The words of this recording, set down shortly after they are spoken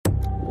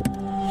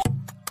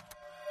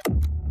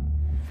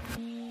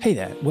Hey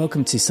there,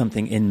 welcome to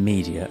Something in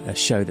Media, a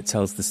show that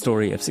tells the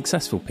story of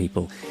successful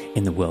people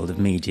in the world of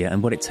media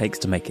and what it takes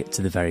to make it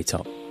to the very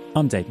top.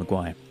 I'm Dave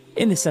Maguire.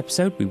 In this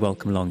episode, we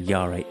welcome along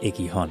Iyare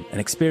Igiehon, an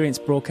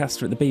experienced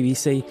broadcaster at the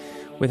BBC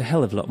with a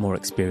hell of a lot more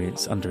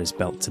experience under his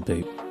belt to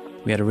boot.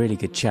 We had a really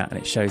good chat, and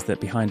it shows that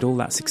behind all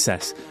that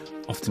success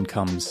often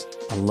comes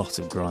a lot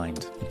of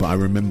grind. But I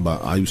remember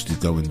I used to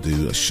go and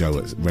do a show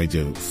at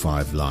Radio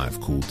 5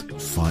 Live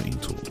called Fighting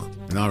Talk.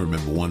 And I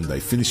remember one day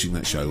finishing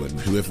that show, and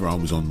whoever I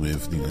was on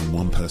with,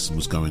 one person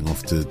was going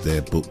off to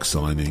their book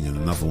signing, and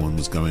another one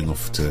was going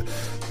off to,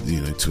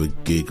 to a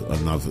gig,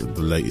 the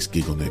latest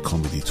gig on their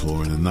comedy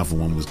tour, and another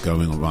one was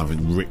going on. I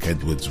think Rick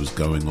Edwards was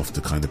going off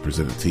to kind of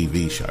present a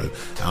TV show.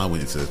 And I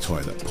went into the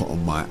toilet, put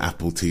on my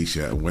Apple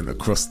T-shirt, and went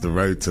across the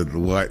road to the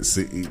White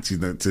City, to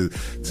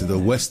the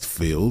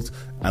Westfield,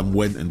 and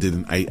went and did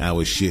an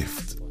 8-hour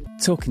shift.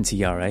 Talking to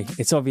Iyare,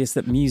 it's obvious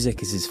that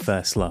music is his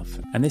first love,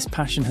 and this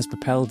passion has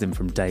propelled him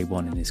from day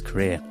one in his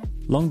career.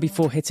 Long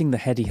before hitting the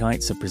heady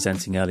heights of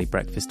presenting early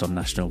breakfast on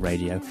national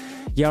radio,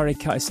 Iyare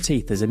cut his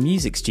teeth as a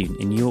music student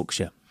in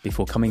Yorkshire,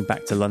 before coming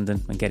back to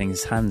London and getting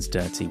his hands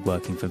dirty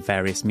working for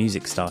various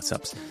music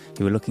startups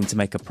who were looking to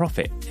make a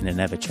profit in an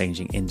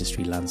ever-changing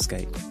industry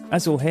landscape.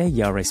 As we'll hear,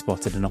 Iyare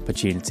spotted an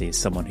opportunity as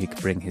someone who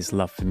could bring his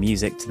love for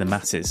music to the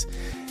masses,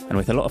 and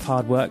with a lot of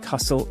hard work,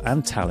 hustle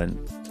and talent,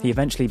 he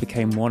eventually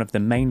became one of the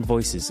main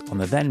voices on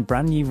the then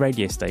brand new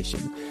radio station,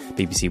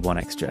 BBC One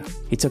Extra.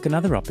 He took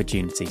another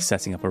opportunity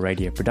setting up a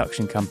radio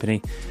production company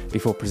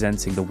before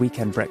presenting the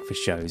weekend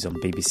breakfast shows on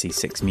BBC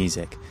Six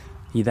Music.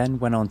 He then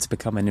went on to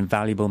become an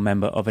invaluable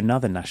member of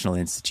another national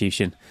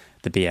institution,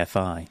 the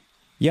BFI.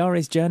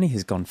 Iyare's journey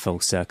has gone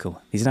full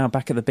circle. He's now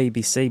back at the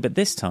BBC, but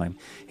this time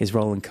his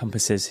role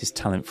encompasses his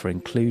talent for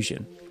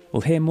inclusion.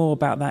 We'll hear more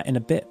about that in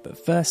a bit, but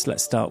first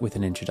let's start with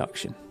an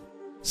introduction.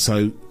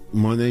 So,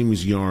 my name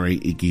is Iyare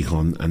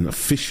Igiehon, and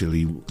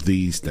officially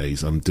these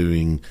days I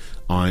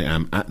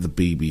am at the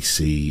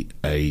BBC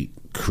a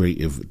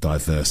creative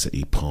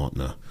diversity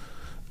partner.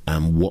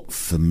 And what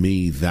for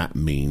me that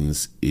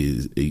means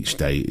is each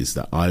day is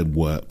that I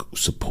work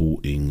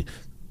supporting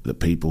the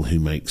people who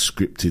make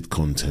scripted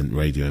content,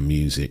 radio and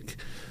music,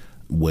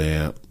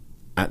 where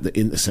at the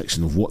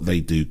intersection of what they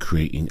do,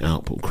 creating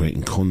output,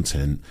 creating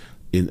content,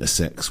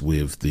 intersects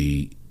with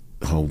the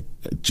whole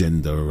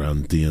agenda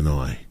around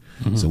D&I.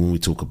 Mm-hmm. So when we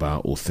talk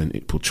about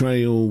authentic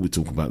portrayal, we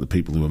talk about the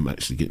people who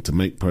actually get to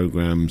make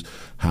programs,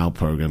 how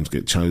programs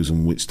get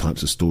chosen, which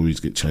types of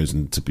stories get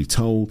chosen to be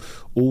told.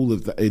 All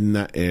of that in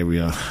that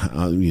area,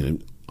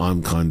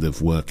 I'm kind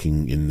of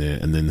working in there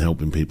and then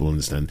helping people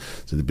understand.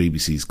 So the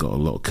BBC's got a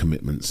lot of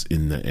commitments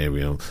in that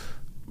area.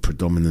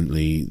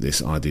 Predominantly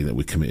this idea that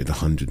we committed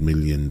 £100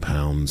 million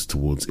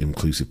towards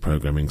inclusive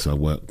programming. So I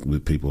work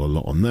with people a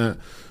lot on that.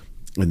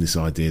 And this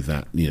idea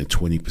that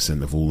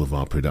 20% of all of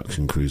our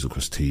production crews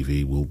across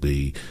TV will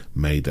be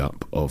made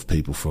up of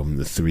people from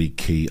the three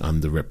key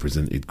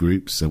underrepresented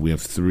groups. So we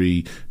have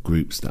three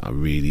groups that are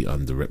really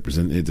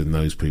underrepresented, and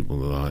those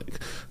people are like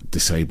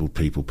disabled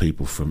people,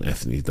 people from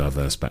ethnically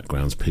diverse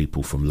backgrounds,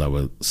 people from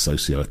lower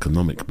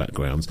socioeconomic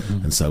backgrounds.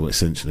 Mm-hmm. And so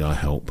essentially I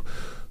help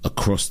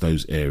across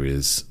those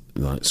areas,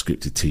 like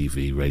scripted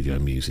TV, radio,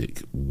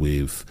 music,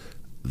 with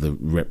the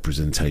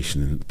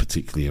representation,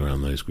 particularly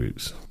around those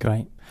groups.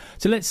 Great.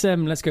 So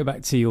let's go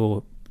back to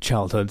your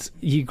childhood.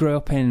 You grew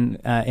up in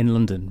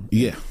London.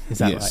 Yeah. Is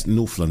that yes, right?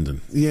 North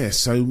London. Yeah.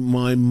 So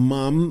my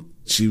mum,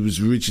 she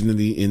was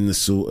originally in the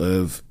sort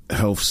of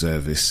health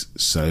service.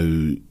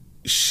 So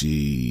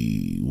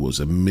she was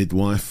a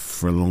midwife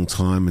for a long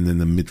time, and then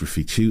a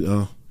midwifery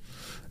tutor.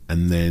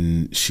 And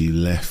then she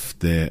left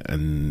there,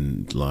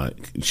 and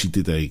she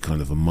did a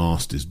kind of a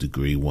master's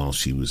degree while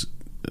she was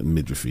a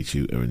midwifery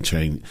tutor, and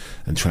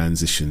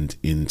transitioned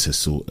into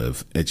sort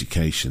of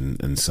education.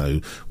 And so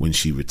when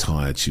she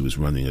retired, she was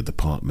running a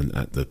department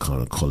at the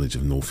kind of College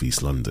of North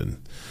East London.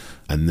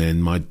 And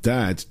then my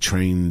dad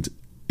trained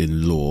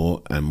in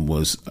law and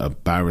was a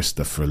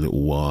barrister for a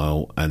little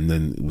while, and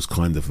then it was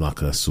kind of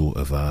like a sort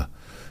of a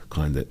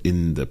kind of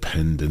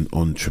independent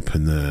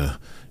entrepreneur.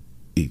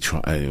 He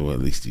tried, or at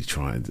least he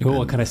tried.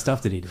 What kind of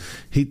stuff did he do?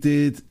 He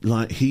did,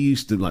 so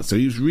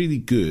he was really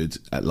good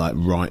at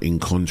writing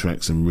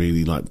contracts and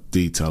really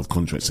detailed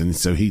contracts. And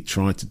so he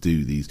tried to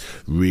do these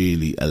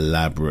really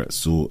elaborate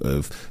sort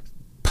of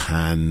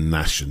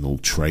pan-national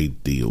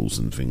trade deals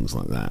and things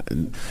like that.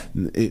 And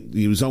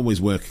he was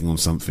always working on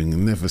something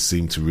and never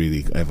seemed to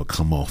really ever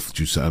come off.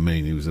 Do you see what I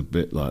mean? He was a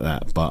bit like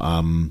that.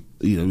 But,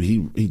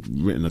 he'd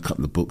written a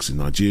couple of books in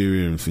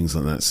Nigeria and things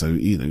like that. So,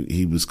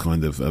 he was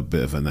kind of a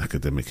bit of an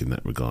academic in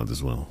that regard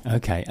as well.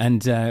 Okay.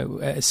 And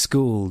at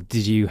school,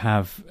 did you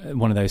have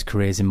one of those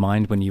careers in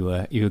mind when you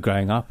were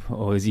growing up,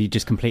 or was you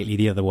just completely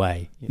the other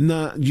way?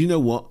 No, you know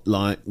what?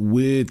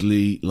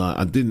 Weirdly,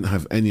 I didn't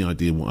have any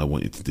idea what I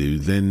wanted to do.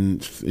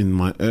 Then in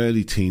my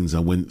early teens, I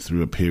went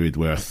through a period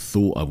where I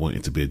thought I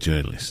wanted to be a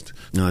journalist.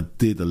 And I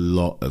did a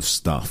lot of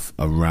stuff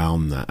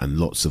around that, and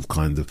lots of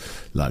kind of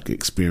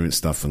experience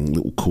stuff and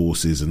little courses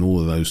courses and all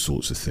of those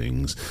sorts of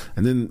things.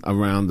 And then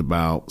around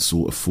about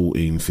sort of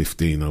 14,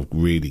 15, I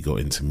really got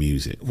into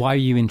music. Why are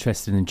you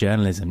interested in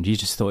journalism? You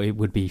just thought it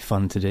would be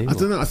fun to do? I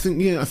don't know. I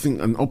think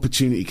an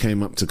opportunity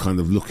came up to kind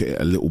of look at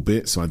it a little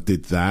bit. So I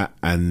did that.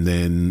 And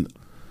then...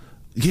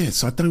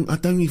 Yes, I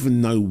don't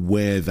even know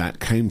where that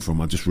came from.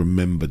 I just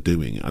remember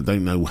doing it. I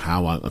don't know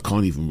how I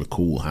can't even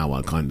recall how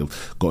I kind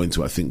of got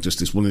into it. I think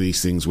just it's one of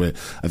these things where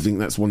I think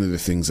that's one of the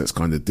things that's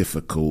kind of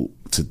difficult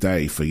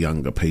today for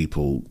younger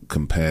people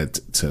compared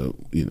to,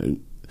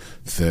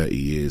 30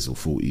 years or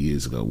 40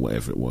 years ago,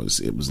 whatever it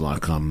was. It was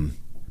like,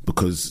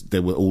 because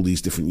there were all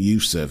these different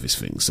youth service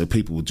things. So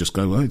people would just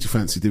go, oh, do you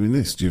fancy doing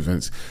this? Do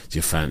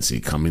you fancy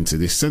coming to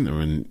this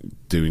centre and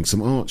doing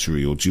some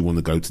archery? Or do you want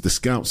to go to the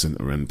Scout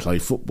Centre and play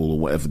football or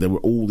whatever? There were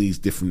all these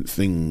different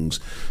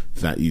things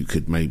that you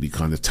could maybe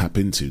kind of tap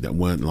into that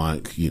weren't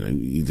like, you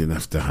didn't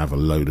have to have a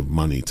load of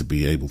money to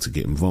be able to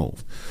get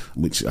involved,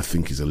 which I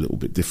think is a little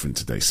bit different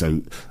today.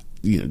 So,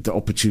 the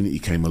opportunity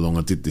came along.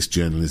 I did this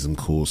journalism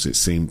course. It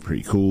seemed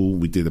pretty cool.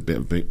 We did a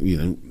bit,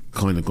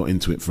 kind of got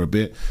into it for a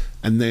bit.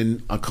 And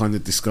then I kind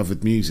of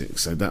discovered music.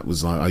 So that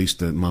was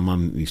like, my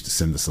mum used to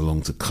send us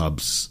along to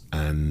Cubs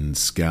and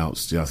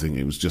Scouts. I think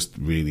it was just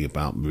really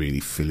about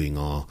really filling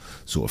our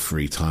sort of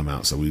free time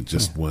out. So we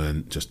just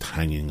weren't just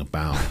hanging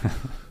about.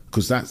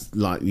 Because that's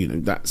like,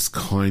 that's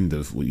kind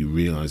of what you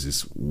realise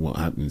is what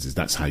happens is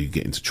that's how you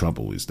get into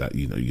trouble, is that,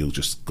 you've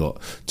just got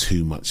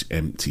too much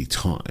empty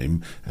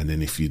time. And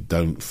then if you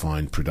don't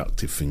find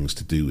productive things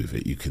to do with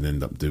it, you can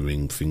end up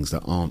doing things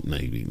that aren't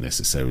maybe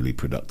necessarily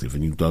productive.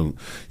 And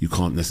you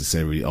can't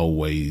necessarily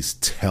always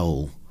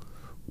tell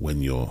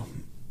when you're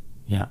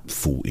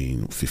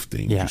 14 or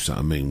 15, you know what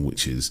I mean?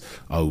 Which is,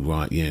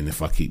 and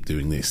if I keep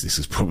doing this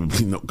is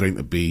probably not going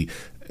to be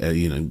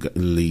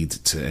lead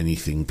to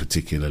anything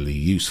particularly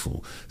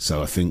useful.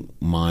 So I think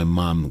my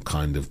mum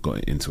kind of got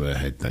it into her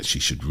head that she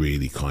should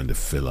really kind of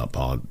fill up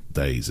our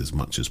days as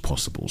much as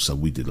possible. So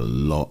we did a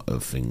lot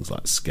of things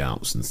like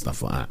Scouts and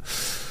stuff like that.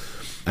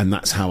 And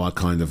that's how I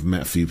kind of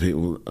met a few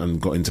people and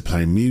got into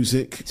playing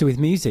music. So with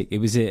music, it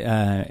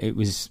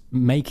was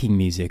making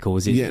music, or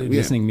was it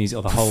listening to music,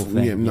 or the whole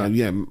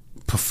thing?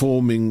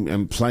 Performing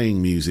and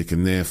playing music,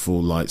 and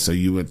therefore, so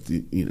you would,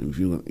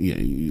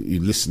 you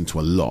listen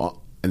to a lot.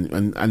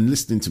 And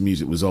listening to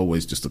music was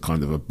always just a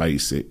kind of a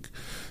basic,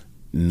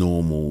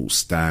 normal,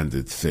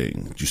 standard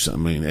thing. Do you see what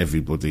I mean?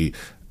 Everybody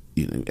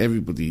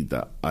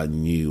that I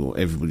knew or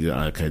everybody that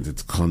I came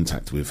into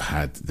contact with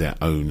had their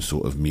own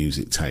sort of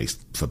music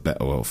taste, for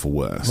better or for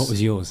worse. What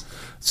was yours?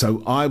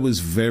 So I was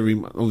very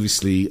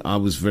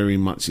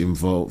much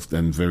involved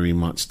and very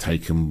much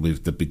taken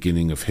with the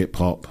beginning of hip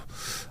hop.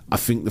 I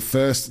think the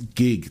first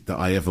gig that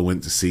I ever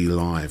went to see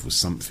live was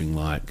something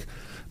like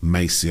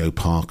Maceo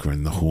Parker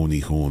and the Horny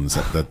Horns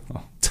at the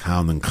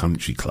Town and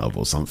Country Club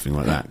or something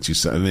like that. Do you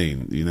see what I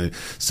mean?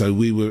 So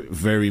we were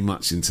very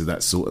much into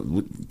that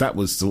that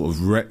was sort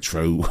of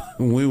retro.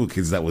 When we were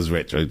kids, that was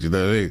retro. Do you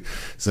know what I mean?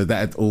 So that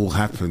had all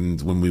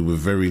happened when we were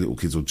very little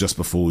kids, or just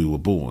before we were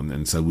born.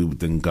 And so we would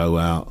then go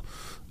out,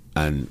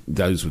 and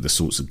those were the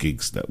sorts of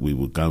gigs that we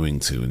were going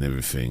to and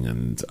everything.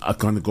 And I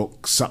kind of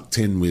got sucked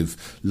in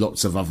with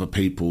lots of other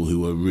people who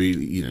were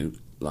really,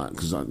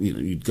 because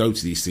you'd go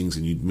to these things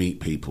and you'd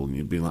meet people and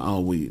you'd be like,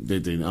 they're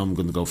doing, I'm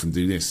going to go off and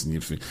do this, and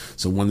everything.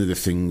 So one of the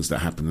things that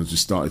happened was we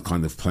started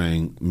kind of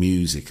playing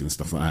music and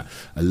stuff like that.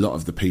 A lot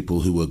of the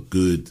people who were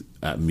good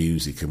at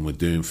music and were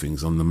doing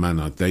things on the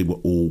manor, they were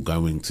all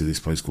going to this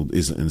place called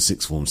Islington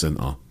Sixth Form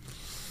Centre.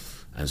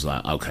 And it's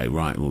like, okay,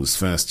 right, well, this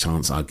first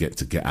chance I get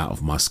to get out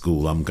of my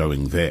school, I'm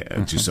going there.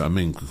 Do you see what I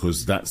mean?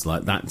 Because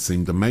that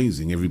seemed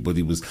amazing.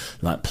 Everybody was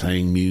like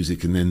playing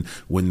music, and then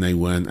when they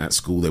weren't at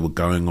school, they were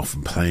going off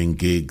and playing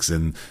gigs,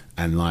 and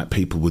like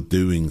people were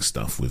doing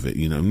stuff with it,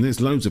 And there's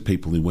loads of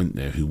people who went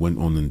there who went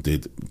on and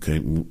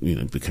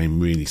became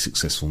really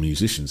successful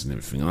musicians and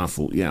everything. And I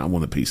thought, I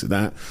want a piece of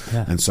that.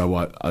 Yeah. And so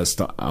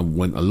I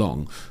went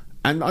along,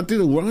 and I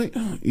did all right.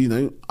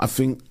 I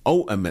think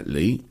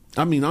ultimately,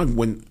 I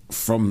went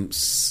from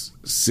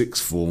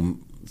sixth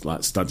form,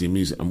 like studying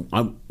music, and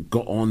I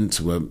got on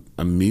to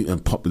a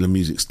popular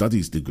music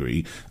studies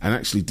degree, and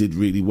actually did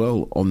really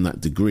well on that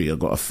degree. I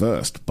got a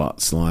first,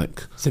 but So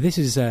this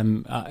is,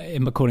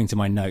 according to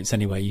my notes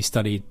anyway, you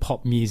studied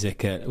pop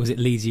music at, was it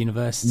Leeds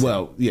University?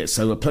 Well, yeah,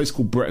 so a place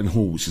called Bretton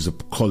Hall, which is a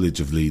college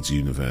of Leeds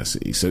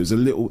University. So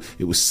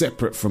it was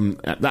separate from,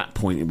 at that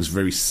point, it was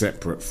very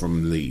separate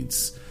from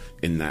Leeds,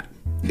 in that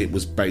it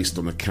was based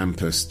on a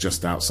campus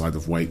just outside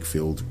of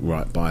Wakefield,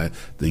 right by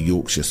the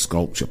Yorkshire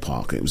Sculpture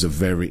Park. It was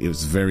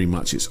very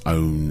much its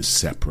own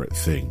separate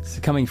thing.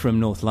 So coming from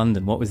North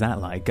London, what was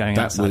that like, going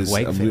outside of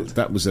Wakefield?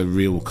 That was a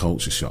real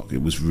culture shock.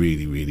 It was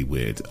really, really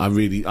weird. I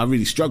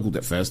really struggled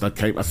at first.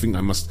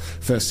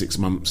 First 6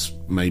 months,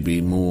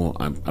 maybe more,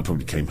 I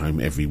probably came home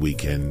every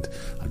weekend.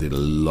 I did a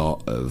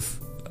lot of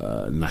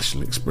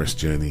National Express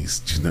journeys.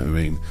 Do you know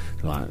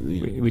what I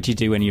mean? Which you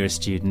do when you're a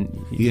student?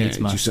 Do you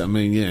see what I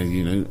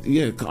mean?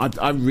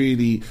 I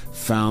really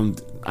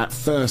found, at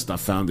first I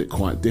found it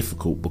quite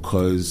difficult,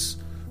 because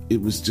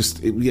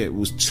it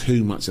was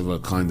too much of a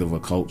kind of a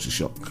culture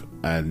shock,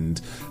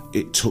 and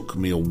it took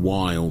me a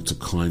while to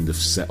kind of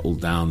settle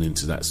down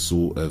into that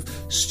sort of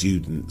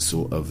student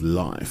sort of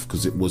life,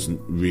 because it was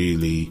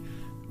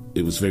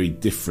very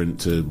different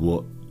to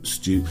what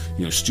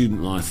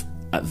student life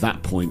at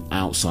that point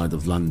outside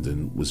of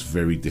London was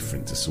very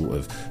different to sort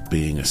of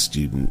being a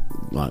student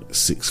like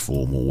sixth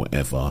form or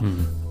whatever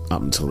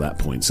up until that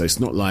point. So it's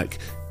not like,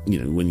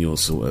 when you're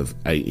sort of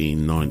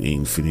 18,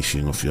 19,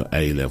 finishing off your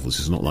A levels,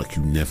 it's not like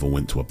you never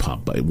went to a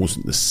pub, but it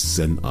wasn't the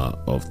centre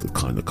of the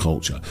kind of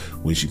culture.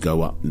 Once you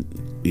go up,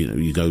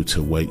 you go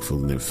to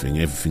Wakefield and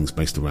everything's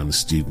based around the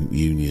student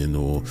union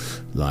or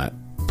like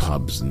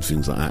pubs and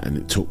things like that, and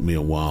it took me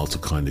a while to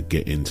kind of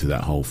get into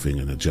that whole thing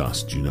and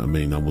adjust. Do you know what I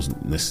mean? I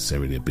wasn't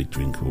necessarily a big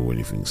drinker or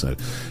anything, so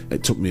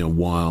it took me a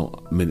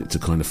minute to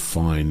kind of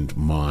find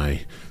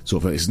my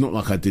sort of. It's not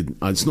like I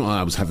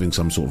was having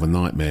some sort of a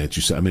nightmare. Do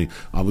you see what I mean?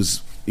 I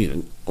was,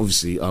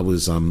 obviously I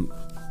was I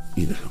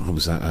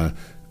was at a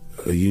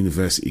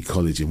university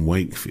college in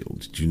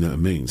Wakefield. Do you know what I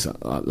mean? So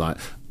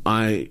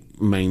I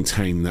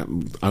maintain that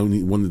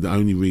one of the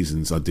only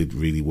reasons I did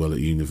really well at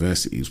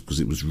university is because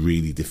it was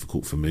really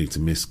difficult for me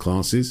to miss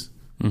classes,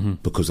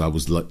 because I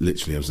was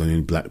literally I was the only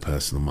black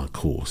person on my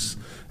course,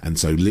 and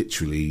so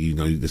literally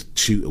the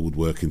tutor would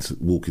walk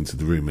into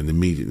the room and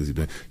immediately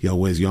be like, "Yo,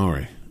 where's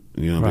Iyare?"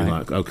 And I'd be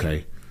like,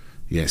 "Okay."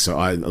 Yeah,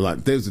 so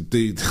there was a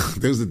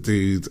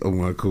dude on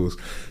my course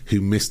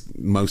who missed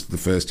most of the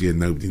first year.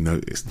 Nobody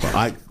noticed,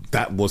 but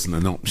that wasn't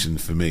an option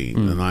for me,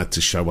 and I had to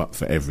show up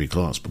for every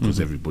class because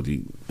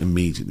everybody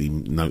immediately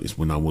noticed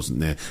when I wasn't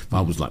there. If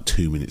I was like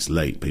 2 minutes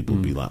late, people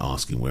would be like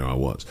asking where I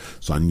was.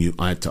 So I knew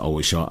I had to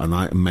always show up, and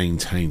I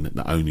maintain that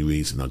the only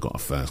reason I got a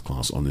first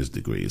class honours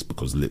degree is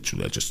because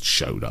literally I just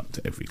showed up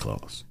to every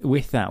class.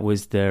 With that,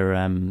 was there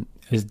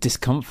was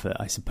discomfort,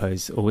 I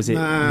suppose, or was it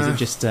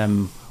just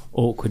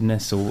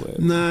awkwardness? Or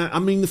I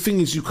mean, the thing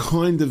is, you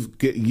kind of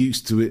get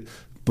used to it,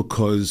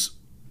 because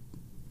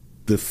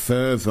the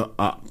further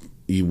up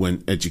you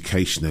went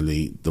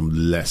educationally, the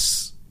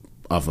less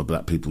other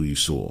black people you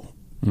saw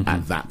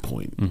at that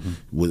point.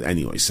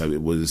 Anyway, so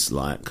it was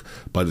like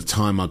by the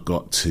time I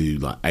got to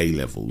like A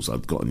levels,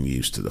 I'd gotten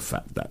used to the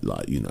fact that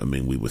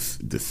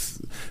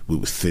we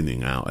were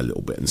thinning out a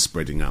little bit and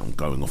spreading out and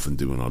going off and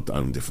doing our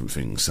own different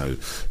things. So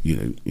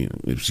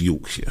it was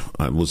Yorkshire.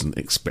 I wasn't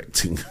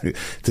expecting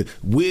to.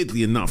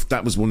 Weirdly enough,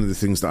 that was one of the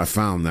things that I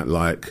found, that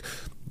like,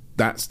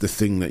 that's the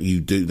thing that you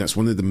do. That's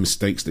one of the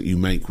mistakes that you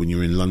make when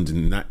you're in London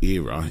in that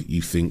era.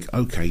 You think,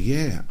 okay,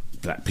 yeah,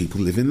 black people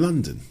live in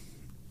London,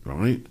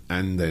 right?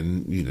 And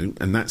then,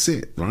 and that's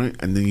it, right?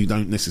 And then you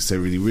don't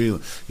necessarily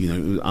realise,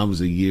 I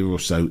was a year or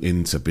so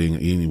into being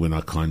at uni when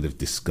I kind of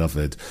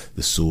discovered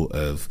the sort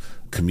of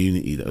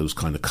community that was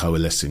kind of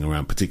coalescing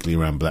around,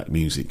 particularly around black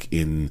music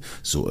in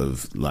sort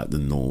of like the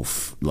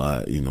north,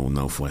 like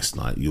northwest,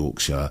 like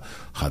Yorkshire,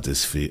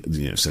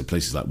 Huddersfield, so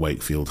places like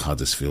Wakefield,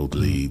 Huddersfield,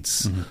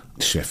 Leeds,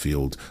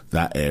 Sheffield,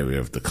 that area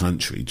of the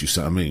country. Do you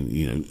see what I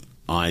mean?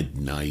 I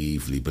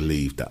naively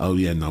believed that,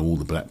 all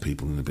the black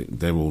people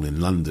they're all in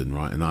London,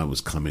 right? And I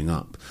was coming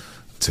up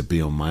to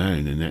be on my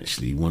own. And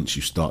actually, once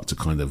you start to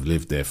kind of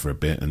live there for a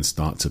bit and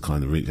start to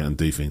kind of reach out and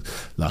do things,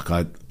 like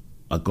I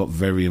got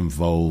very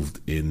involved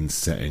in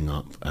setting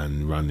up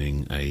and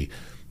running a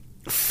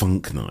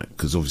funk night,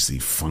 because obviously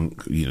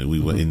funk, we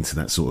were into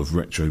that sort of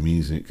retro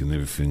music and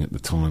everything at the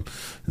time,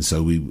 and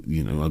so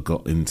I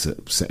got into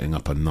setting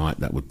up a night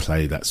that would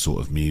play that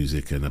sort of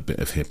music and a bit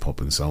of hip hop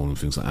and so on and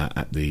things like that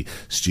at the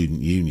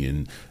student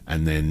union,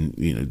 and then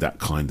that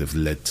kind of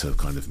led to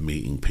kind of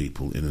meeting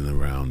people in and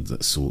around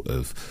that sort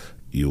of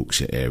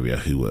Yorkshire area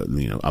who were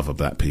other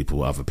black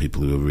people, other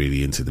people who were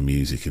really into the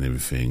music and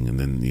everything. And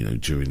then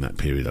during that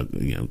period I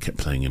kept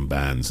playing in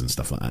bands and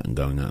stuff like that, and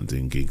going out and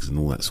doing gigs and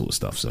all that sort of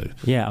stuff. So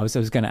yeah, I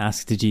was going to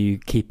ask, did you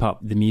keep up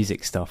the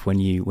music stuff when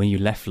you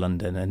left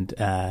London? And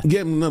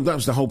that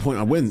was the whole point.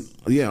 I went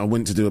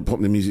to do a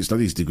popular music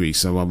studies degree,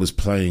 so I was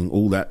playing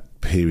all that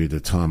period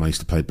of time. I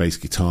used to play bass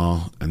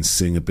guitar and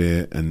sing a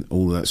bit and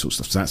all that sort of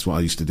stuff. So that's what I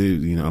used to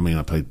do.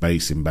 I played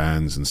bass in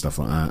bands and stuff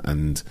like that.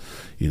 And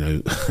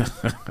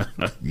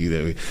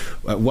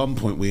at one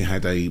point we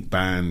had a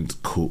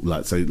band called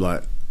at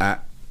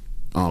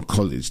our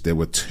college there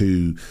were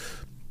two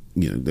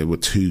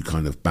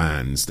kind of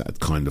bands that had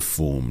kind of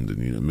formed,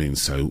 and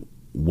so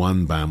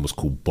one band was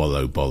called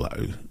Bolo Bolo,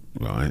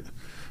 right?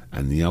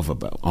 And the other,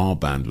 our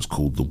band was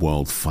called the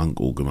World Funk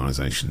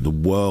Organisation. The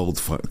World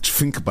Funk.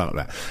 Think about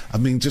that. I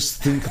mean,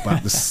 just think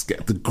about the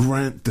scale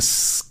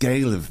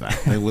of that.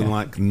 There were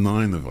like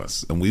 9 of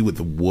us, and we were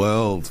the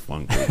World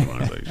Funk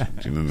Organisation.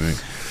 Do you know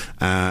what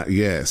I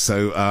mean?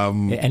 So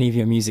any of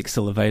your music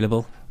still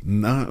available?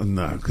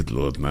 No, good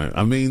Lord, no.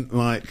 I mean,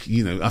 I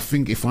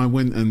think if I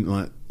went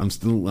and I'm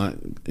still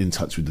in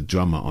touch with the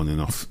drummer on and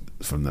off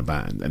from the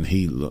band, and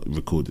he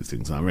recorded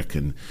things. I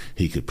reckon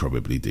he could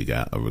probably dig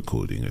out a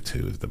recording or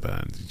two of the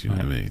band. Do you know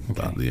what I mean?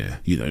 Okay. But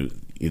yeah,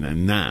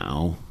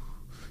 now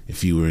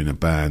if you were in a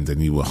band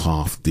and you were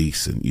half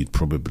decent, you'd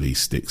probably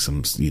stick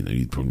some,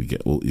 you'd probably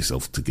get all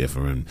yourself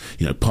together, and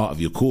part of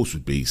your course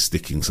would be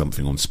sticking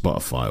something on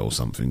Spotify or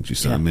something. Do you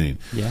see what I mean?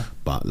 Yeah.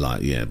 But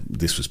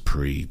this was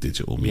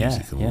pre-digital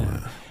music and all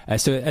that.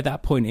 So at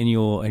that point in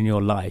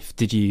your life,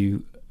 did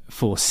you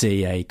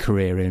foresee a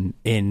career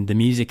in the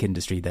music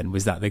industry then?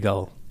 Was that the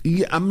goal?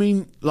 Yeah, I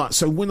mean,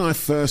 so when I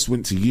first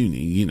went to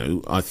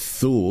uni, I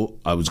thought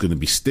I was going to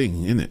be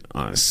Sting, innit?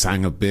 I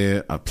sang a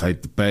bit, I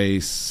played the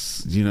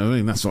bass,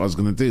 that's what I was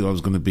going to do. I was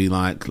going to be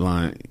like,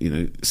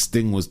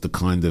 Sting was the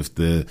kind of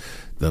the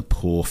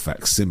poor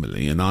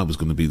facsimile, and I was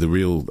going to be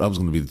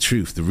the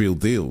truth, the real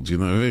deal, do you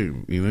know what I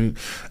mean?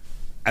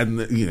 And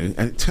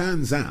it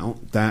turns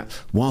out that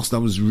whilst I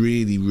was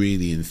really,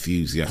 really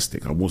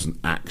enthusiastic, I wasn't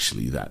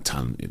actually that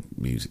talented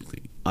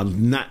musically. I was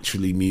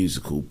naturally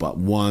musical, but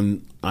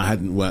I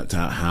hadn't worked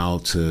out how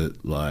to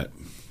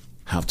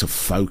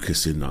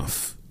focus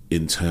enough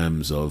in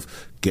terms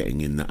of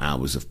getting in the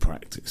hours of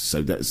practice.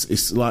 So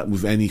it's like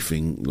with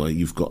anything, like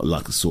you've got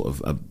like a sort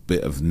of a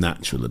bit of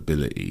natural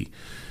ability.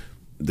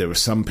 There are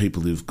some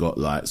people who've got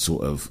like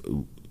sort of,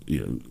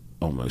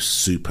 almost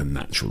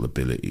supernatural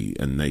ability,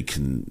 and they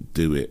can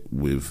do it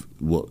with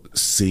what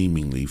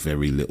seemingly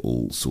very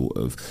little sort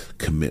of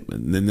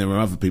commitment. And then there are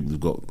other people who've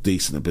got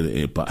decent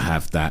ability but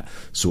have that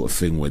sort of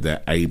thing where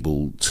they're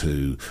able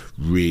to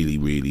really,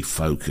 really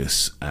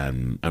focus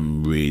and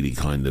really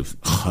kind of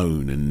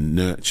hone and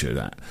nurture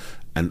that.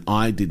 And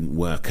I didn't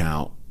work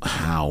out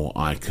how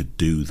I could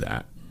do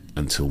that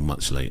until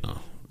much later.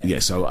 Yeah,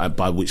 so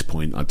by which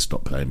point I'd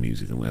stopped playing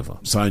music and whatever.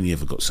 So I only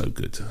ever got so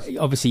good.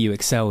 Obviously, you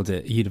excelled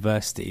at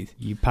university.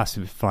 You passed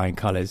with flying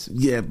colours.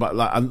 Yeah, but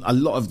a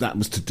lot of that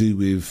was to do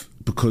with,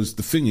 because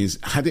the thing is,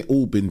 had it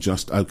all been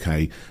just,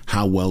 okay,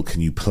 how well can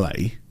you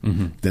play,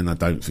 then I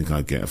don't think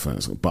I'd get a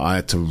first. But I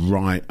had to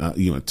write,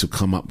 to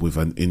come up with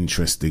an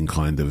interesting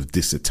kind of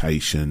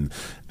dissertation,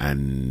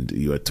 and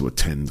you had to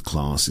attend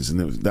classes, and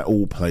that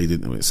all played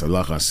into it. So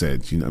like I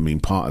said,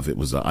 part of it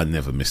was that I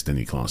never missed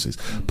any classes.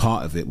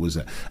 Part of it was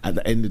that at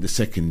the end of the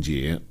second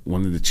year,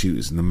 one of the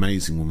tutors, an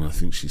amazing woman, I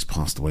think she's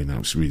passed away now,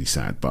 it's really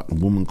sad, but a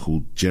woman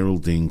called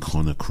Geraldine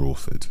Connor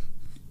Crawford,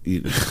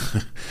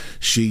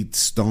 she'd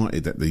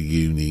started at the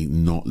uni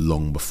not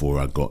long before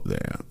I got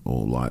there,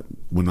 or like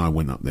when I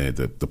went up there,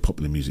 the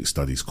popular music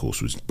studies course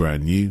was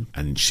brand new,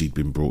 and she'd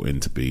been brought in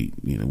to be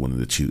one of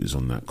the tutors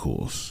on that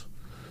course.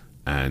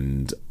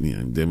 And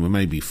there were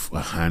maybe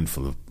a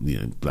handful of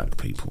black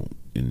people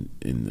in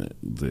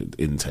the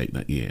intake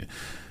that year,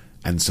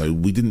 and so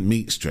we didn't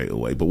meet straight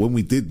away. But when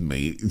we did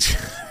meet,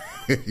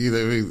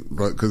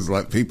 because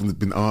people had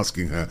been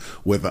asking her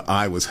whether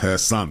I was her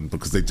son,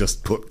 because they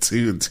just put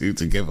two and two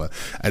together,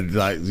 and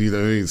so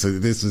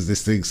this was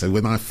this thing. So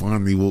when I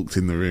finally walked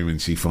in the room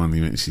and she finally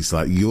went, she's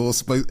like, you're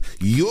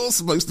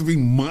supposed to be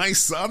my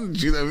son, do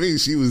you know what I mean?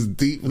 She was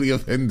deeply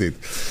offended.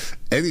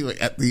 Anyway,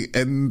 at the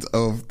end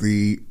of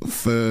the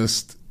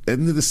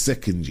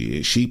second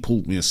year, she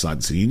pulled me aside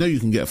and said, you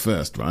can get a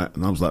first, right?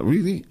 And I was like,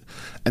 really?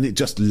 And it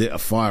just lit a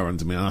fire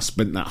under me, and I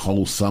spent that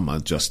whole summer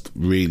just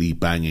really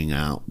banging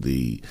out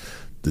the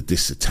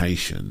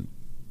dissertation,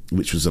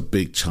 which was a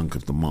big chunk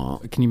of the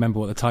mark. Can you remember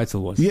what the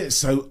title was? Yeah,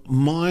 so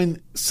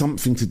mine,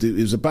 something to do,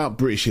 it was about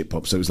British hip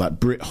hop, so it was like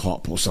Brit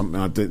hop or something.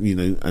 I did,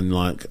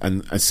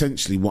 and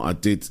essentially what I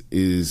did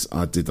is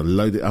I did a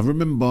load of, I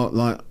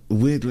remember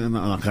weirdly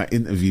enough, I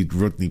interviewed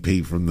Rodney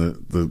P from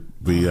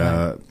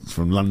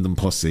from London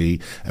Posse,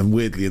 and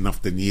weirdly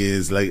enough, then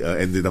years later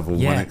ended up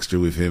on One Extra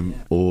with him,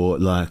 or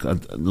like a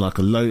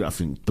load, I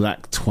think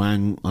Black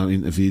Twang I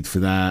interviewed for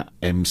that,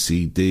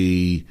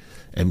 MCD,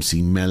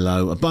 MC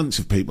Mello, a bunch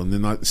of people, and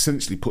then I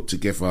essentially put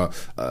together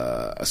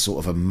a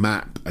sort of a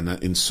map and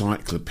an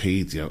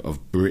encyclopedia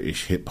of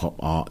British hip hop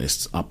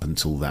artists up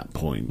until that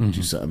point. Do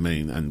you see what I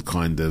mean? And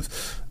kind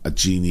of a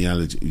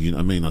genealogy, you know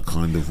what I mean? I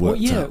kind of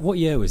worked out. What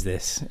year was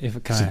this, if I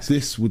can ask?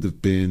 This would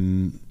have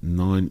been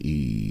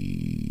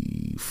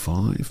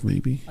 95,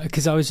 maybe.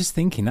 Because I was just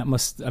thinking, that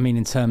must,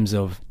 in terms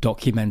of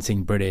documenting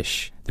the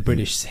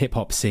British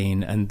hip-hop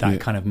scene and that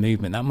kind of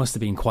movement, that must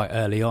have been quite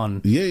early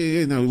on.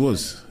 Yeah, no, it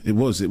was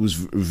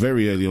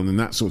very early on, and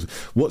that sort of,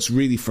 what's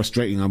really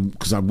frustrating,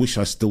 because I wish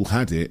I still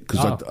had it,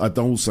 because I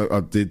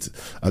did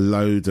a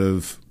load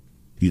of,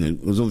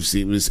 because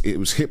obviously it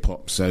was hip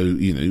hop, so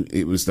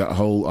it was that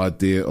whole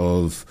idea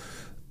of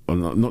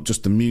not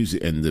just the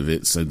music end of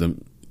it. So the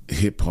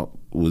hip hop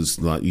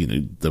was like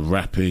the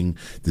rapping,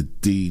 the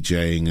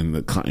DJing, and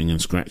the cutting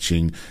and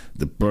scratching,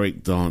 the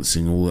break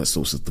dancing, all that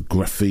sorts of, the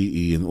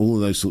graffiti, and all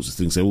of those sorts of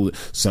things.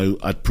 So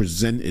I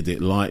presented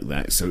it like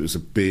that. So it was a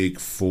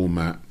big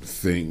format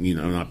thing,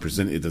 and I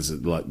presented it as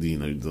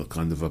the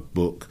kind of a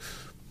book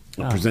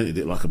I presented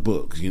it like a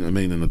book, you know what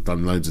I mean? And I've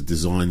done loads of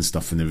design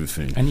stuff and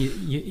everything. And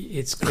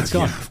it's gone.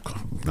 Yeah, I've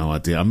got no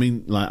idea. I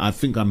mean, like, I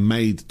think I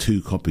made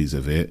 2 copies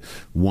of it,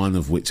 one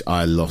of which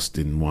I lost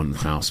in one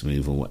house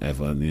move or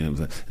whatever, and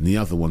the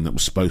other one that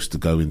was supposed to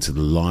go into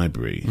the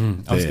library.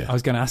 I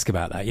was going to ask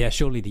about that. Yeah,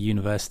 surely the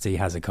university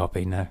has a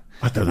copy now.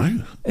 I don't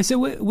know. So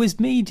was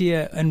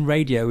media and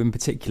radio in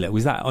particular,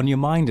 was that on your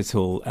mind at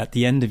all at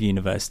the end of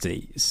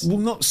university? Well,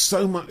 not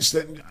so much.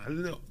 Then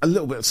a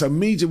little bit. So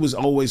media was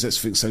always, let's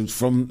think. So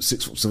from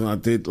 6th, so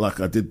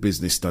I did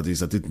business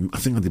studies. I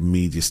think I did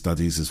media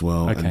studies as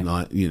well. Okay. And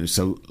like, you know,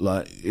 so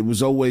like it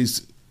was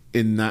always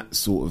in that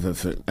sort of a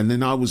thing. And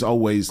then I was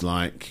always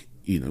like,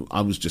 you know,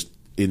 I was just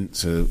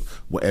into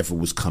whatever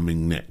was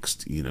coming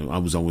next, you know. I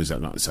was always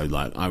at, like, so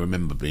like I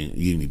remember being at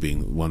uni,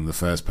 being one of the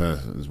first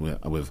persons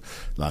with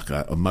like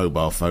a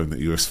mobile phone that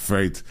you were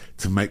afraid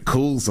to make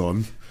calls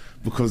on,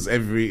 because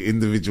every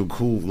individual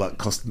call like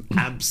cost an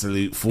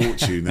absolute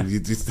fortune, and you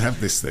just have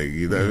this thing,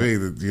 you know what I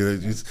mean? And, you know,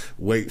 just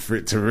wait for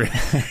it to ring.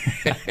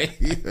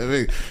 You know what I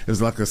mean? It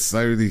was like a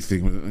Sony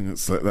thing, and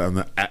it's like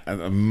that,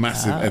 and a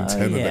massive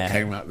antenna that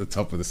came out the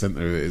top of the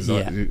centre of it. It's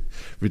like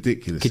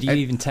ridiculous. Could you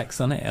even text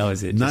on it, or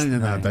is it? No,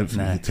 just, I don't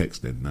think you could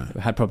text then. No,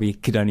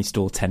 could only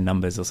store 10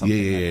 numbers or something.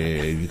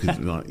 Yeah. You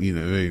could, like, you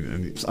know what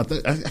I mean?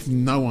 And I have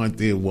no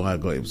idea why I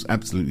got it. It was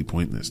absolutely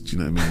pointless. Do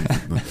you know what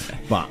I mean?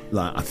 But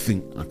like, I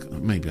think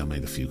maybe I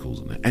made a few calls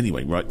on it.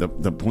 Anyway, right,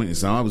 the point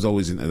is, I was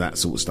always into that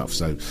sort of stuff.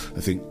 So I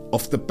think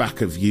off the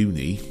back of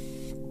uni,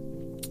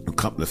 a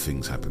couple of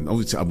things happened.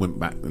 Obviously, I went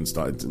back and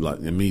started to, like,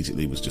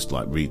 immediately was just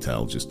like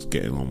retail, just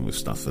getting on with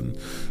stuff and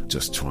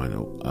just trying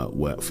to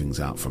work things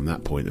out from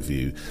that point of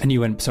view. And you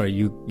went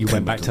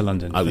back to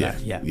London. Oh yeah.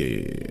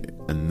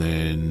 And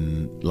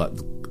then, like,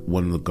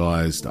 one of the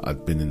guys that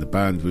I'd been in the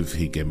band with,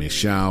 he gave me a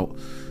shout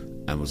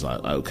and was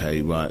like,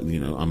 okay, right, you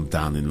know, I'm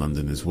down in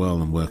London as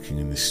well, I'm working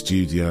in this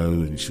studio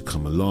and you should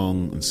come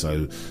along. And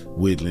so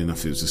weirdly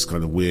enough, it was this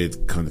kind of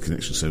weird kind of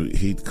connection. So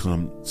he'd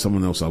come,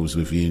 someone else I was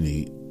with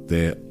uni,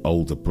 their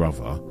older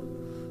brother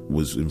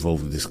was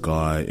involved with this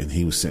guy, and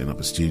he was setting up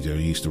a studio.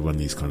 He used to run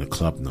these kind of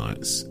club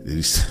nights.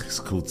 It's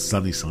called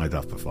Sunny Side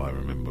Up, if I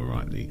remember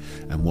rightly.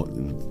 And what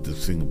the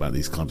thing about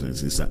these clubs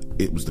is that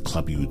it was the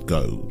club you would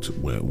go to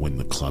when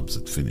the clubs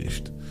had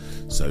finished.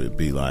 So it'd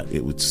be like,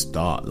 it would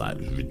start like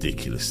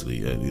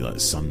ridiculously early,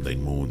 like Sunday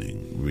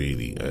morning,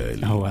 really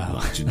early. Oh wow!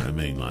 Like, do you know what I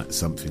mean? Like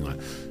something like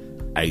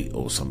 8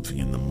 or something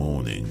in the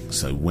morning.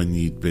 So when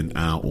you'd been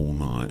out all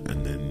night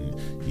and then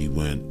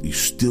you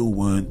still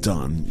weren't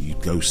done,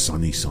 you'd go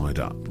sunny side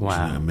up. Wow. Do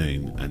you know what I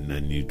mean? And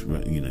then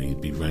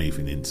you'd be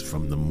raving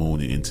from the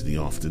morning into the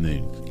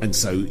afternoon. And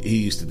so he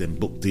used to then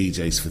book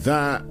DJs for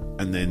that.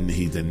 And then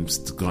he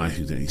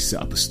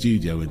set up a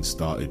studio and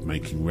started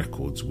making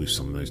records with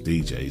some of those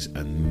DJs.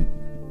 And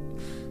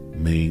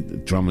me, the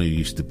drummer,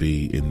 used to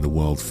be in the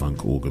World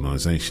Funk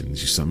organisation.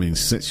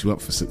 Sets you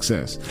up for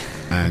success.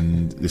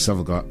 And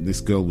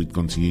this girl we'd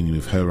gone to uni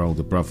with, her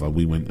older brother,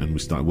 we went and we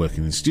started working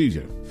in the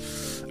studio.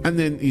 And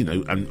then, you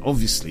know, and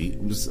obviously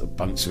it was a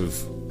bunch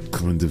of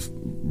kind of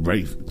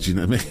rave, do you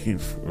know what I mean?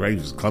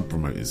 Raves, club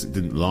promoters. It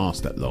didn't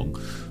last that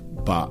long,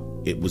 but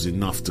it was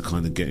enough to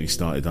kind of get me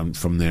started. And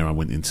from there I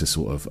went into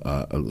sort of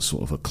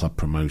a club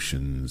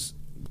promotions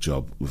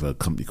job with a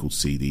company called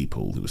CD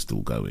Pool that was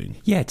still going.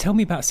 Yeah, tell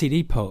me about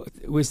CD Pool.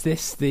 Was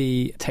this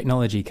the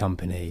technology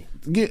company?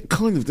 Yeah,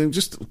 kind of. They were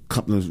just a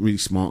couple of really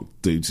smart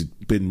dudes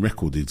who'd been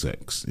record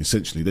execs.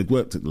 Essentially, they'd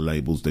worked at the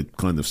labels, they'd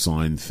kind of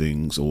signed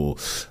things or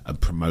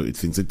promoted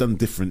things. They'd done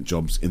different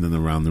jobs in and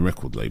around the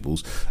record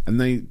labels, and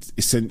they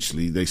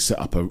set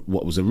up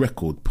what was a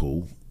record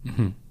pool.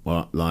 Mm-hmm.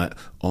 Like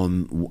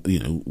on, you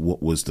know,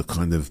 what was the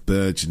kind of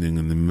burgeoning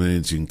and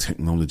emerging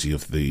technology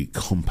of the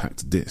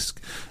compact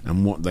disc.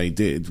 And what they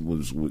did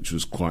which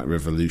was quite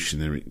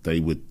revolutionary, they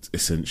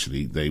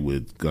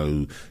would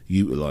go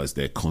utilise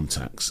their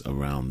contacts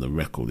around the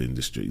record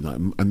industry. Like,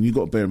 and you've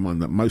got to bear in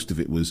mind that most of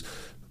it was,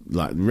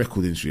 like, the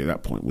record industry at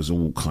that point was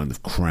all kind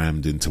of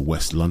crammed into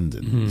West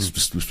London. Mm. It's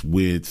just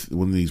weird,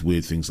 one of these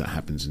weird things that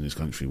happens in this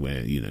country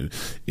where, you know,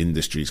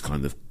 industries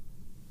kind of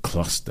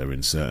cluster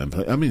in certain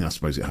places. I mean, I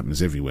suppose it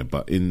happens everywhere,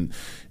 but in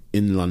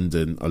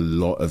London, a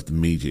lot of the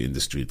media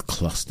industry had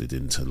clustered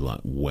into like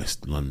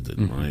West London,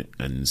 mm-hmm. right?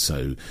 And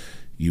so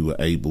you were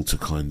able to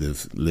kind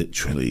of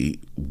literally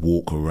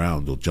walk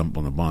around or jump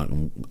on a bike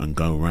and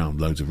go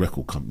around loads of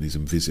record companies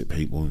and visit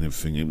people and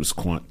everything. It was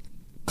quite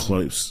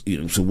close,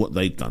 you know. So what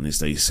they've done is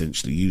they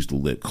essentially used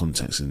all their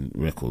contacts in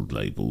record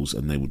labels,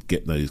 and they would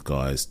get those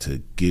guys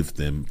to give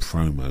them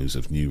promos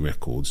of new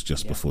records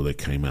just before they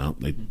came out.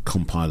 They'd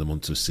compile them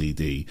onto a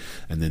CD,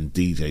 and then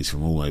DJs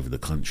from all over the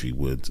country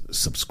would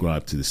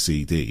subscribe to the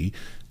CD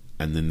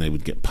and then they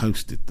would get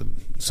posted them.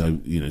 So,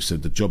 so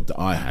the job that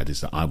I had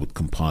is that I would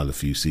compile a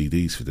few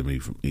CDs for them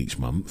each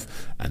month,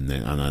 and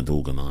I'd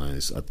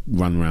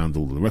run around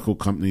all the record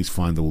companies,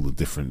 find all the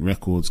different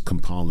records,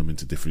 compile them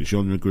into different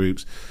genre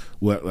groups,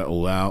 work that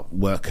all out,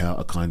 work out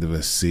a kind of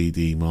a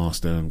CD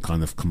master, and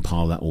kind of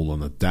compile that all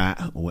on a DAT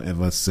or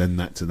whatever, send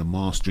that to the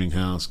mastering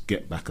house,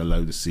 get back a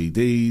load of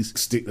CDs,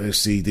 stick those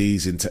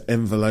CDs into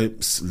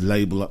envelopes,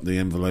 label up the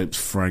envelopes,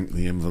 frank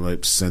the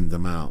envelopes, send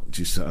them out.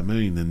 Do you see what I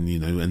mean? And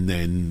and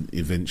then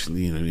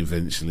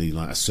eventually,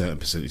 like a certain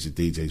percentage of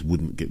DJs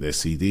wouldn't get their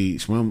CD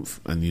each month,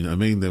 and you know what I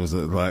mean. There was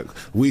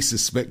we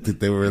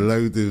suspected there were a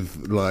load of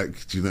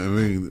do you know what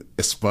I mean,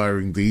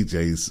 aspiring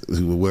DJs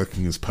who were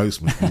working as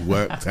postmen who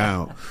worked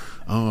out.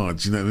 Oh,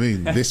 do you know what I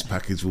mean? This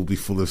package will be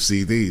full of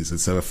CDs, and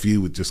so a few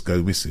would just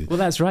go missing. Well,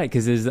 that's right,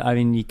 because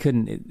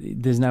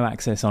there's no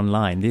access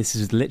online. This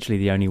is literally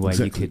the only way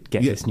you could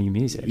get this new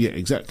music. Yeah,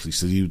 exactly.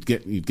 So you'd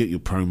get your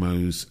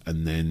promos,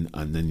 and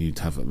then you'd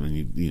have them,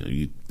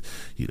 and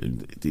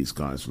these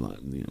guys were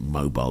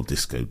mobile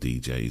disco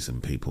DJs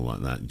and people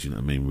like that. Do you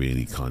know what I mean?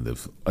 Really kind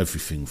of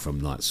everything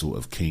from sort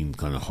of keen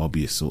kind of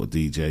hobbyist sort of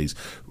DJs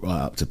right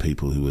up to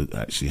people who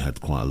actually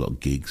had quite a lot of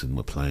gigs and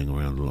were playing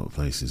around a lot of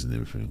places and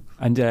everything.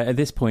 And at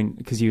this point,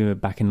 because you were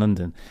back in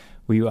London,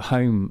 were you at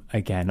home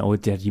again, or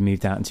did you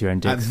moved out into your own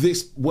digs?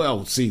 This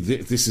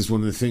is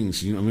one of the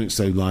things, you know what I mean?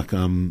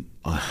 So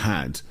I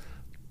had,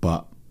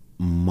 but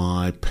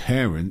my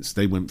parents,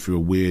 they went through a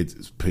weird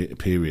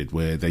period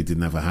where they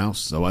didn't have a house,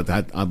 so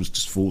I was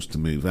just forced to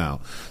move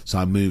out. So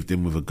I moved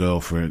in with a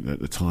girlfriend at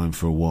the time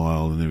for a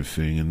while and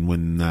everything, and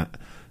when that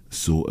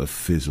sort of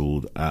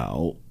fizzled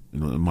out,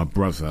 my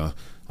brother,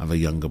 I have a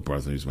younger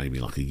brother who's maybe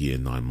a year,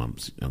 9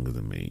 months younger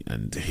than me,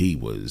 and he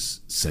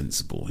was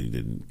sensible. He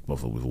didn't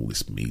bother with all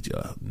this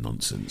media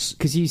nonsense.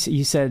 Because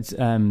you said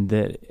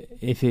that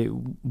if it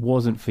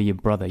wasn't for your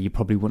brother, you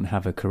probably wouldn't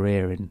have a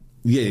career in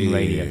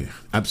radio. Yeah,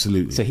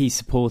 absolutely. So he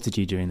supported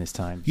you during this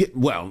time? Yeah,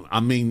 well, I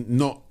mean,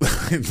 not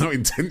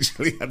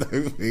intentionally, I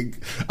don't think.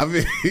 I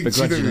mean,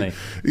 begrudgingly.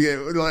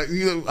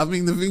 I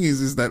mean, the thing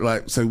is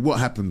that, so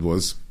what happened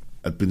was,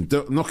 I'd been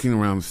knocking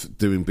around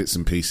doing bits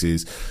and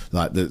pieces,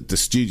 like the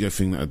studio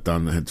thing that I'd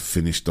done had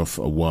finished off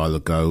a while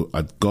ago.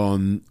 I'd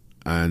gone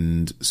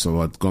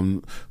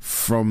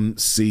from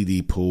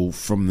CD Pool.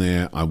 From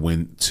there I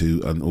went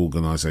to an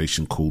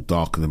organisation called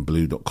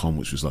darkerthanblue.com,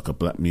 which was like a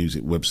black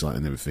music website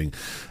and everything,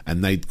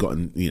 and they'd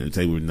gotten,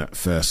 they were in that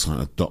first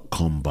kind of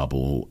 .com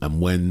bubble, and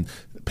when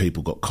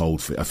people got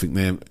cold for it, I think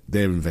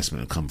their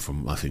investment had come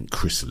from, I think,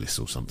 Chrysalis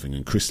or something,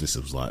 and Chrysalis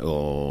was like,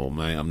 oh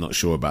mate, I'm not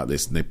sure about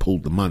this, and they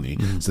pulled the money,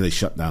 so they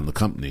shut down the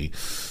company,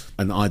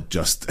 and I'd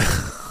just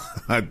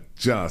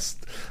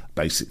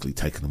basically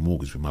taken a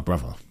mortgage with my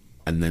brother,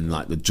 and then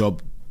the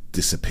job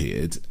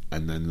disappeared,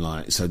 and then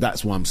so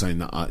that's why I'm saying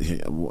that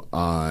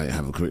I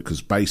have a career,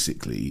 because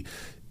basically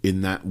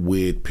in that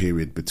weird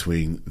period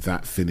between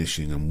that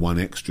finishing and One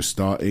Extra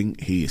starting,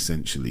 he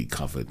essentially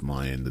covered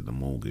my end of the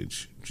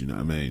mortgage. Do you know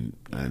what I mean?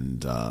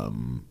 And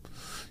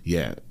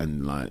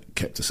and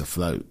kept us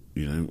afloat,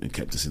 and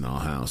kept us in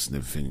our house and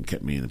everything, and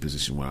kept me in a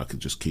position where I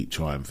could just keep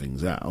trying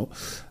things out.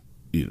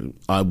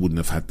 I wouldn't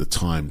have had the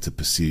time to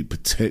pursue,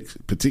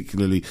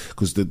 particularly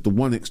because the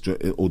One Extra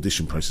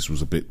audition process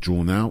was a bit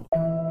drawn out.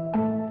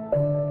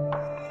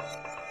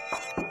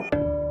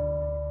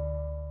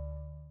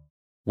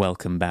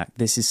 Welcome back.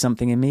 This is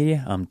Something in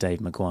Media. I'm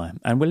Dave Maguire,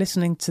 and we're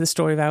listening to the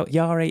story of how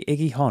Iyare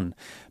Igiehon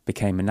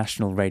became a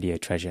national radio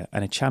treasure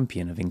and a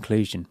champion of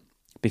inclusion.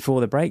 Before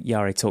the break,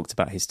 Iyare talked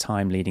about his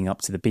time leading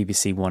up to the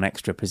BBC One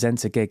Extra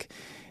presenter gig.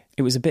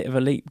 It was a bit of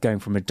a leap going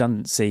from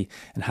redundancy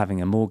and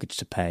having a mortgage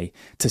to pay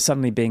to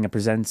suddenly being a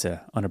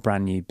presenter on a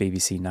brand new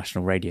BBC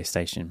national radio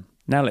station.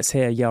 Now let's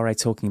hear Iyare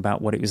talking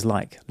about what it was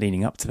like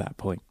leading up to that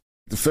point.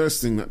 The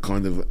first thing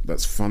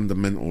that's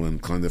fundamental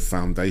and kind of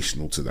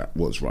foundational to that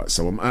was, right,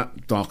 so I'm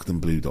at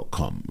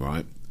darkerthanblue.com,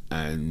 right?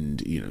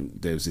 And,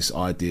 there's this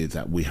idea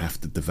that we have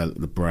to develop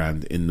the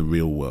brand in the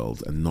real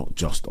world and not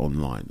just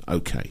online.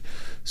 Okay.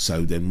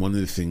 So then one of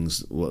the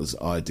things was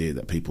idea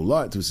that people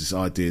liked was this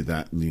idea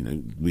that,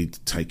 we'd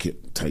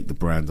take the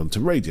brand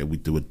onto radio.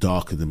 We'd do a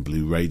Darker Than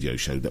Blue radio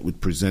show that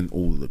would present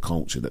all of the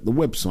culture that the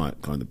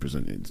website kind of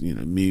presented,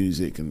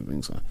 music and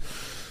things like that.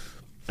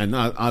 And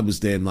I was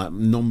there,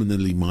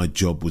 nominally my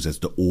job was as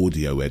the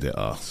audio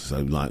editor.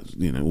 So,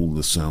 all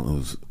the sound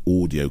of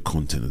audio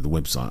content of the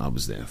website, I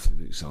was there.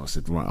 So I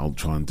said, right, I'll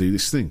try and do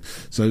this thing.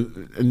 So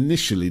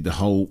initially, the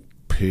whole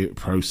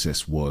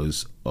process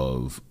was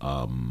of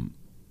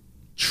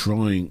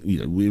trying,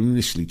 we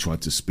initially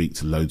tried to speak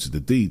to loads of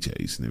the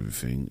DJs and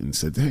everything and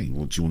said, hey,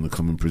 well, do you want to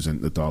come and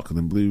present the Darker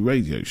Than Blue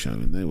radio show?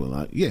 And they were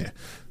like, yeah.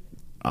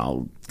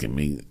 I'll give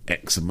me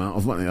X amount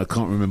of money. I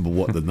can't remember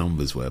what the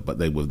numbers were, but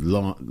they were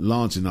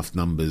large enough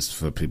numbers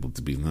for people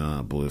to be,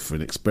 boy, for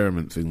an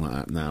experiment thing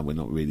like that, we're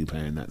not really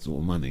paying that sort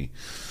of money.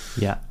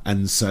 Yeah.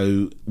 And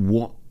so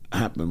what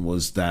happened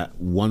was that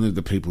one of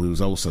the people who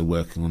was also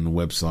working on the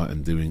website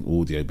and doing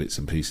audio bits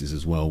and pieces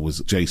as well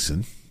was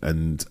Jason,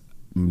 and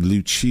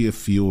Lucia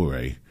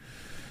Fiore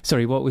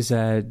Sorry, what was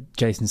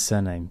Jason's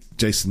surname?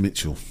 Jason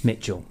Mitchell.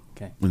 Mitchell,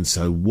 okay. And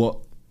so what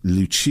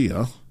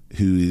Lucia,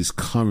 who is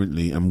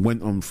currently, and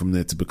went on from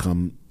there to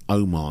become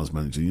Omar's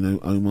manager. You know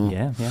Omar?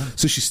 Yeah.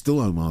 So she's still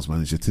Omar's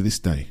manager to this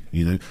day.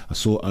 You know, I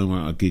saw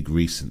Omar at a gig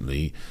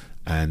recently,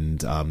 and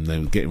they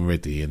were getting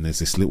ready, and there's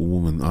this little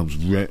woman. I was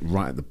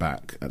right at the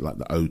back at like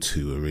the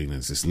O2 arena.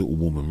 There's this little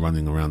woman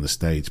running around the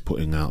stage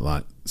putting out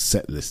like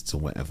set lists or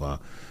whatever.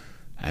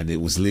 And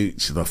it was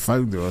literally, I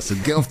phoned her. I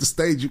said, "Get off the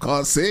stage! You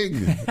can't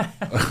sing."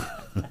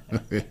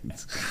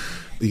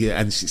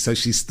 Yeah, and so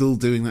she's still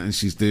doing that, and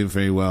she's doing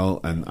very well.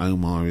 And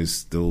Omar is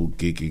still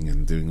gigging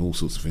and doing all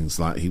sorts of things.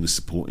 Like he was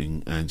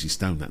supporting Angie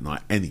Stone that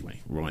night.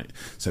 Anyway, right.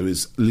 So it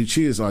was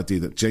Lucia's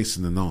idea that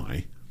Jason and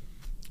I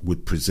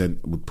would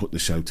put the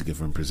show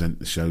together and present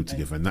the show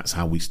together, and that's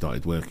how we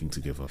started working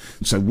together.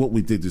 So what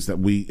we did is that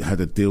we had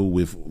a deal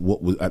with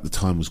what was, at the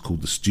time was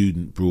called the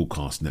Student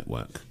Broadcast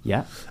Network.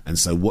 Yeah. And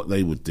so what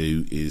they would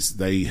do is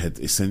they had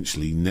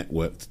essentially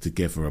networked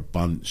together a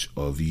bunch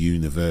of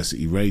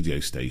university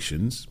radio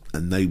stations,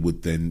 and they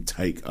would then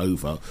take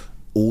over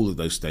all of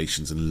those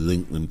stations and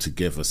link them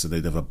together, so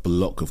they'd have a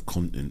block of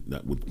content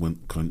that would went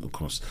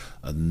across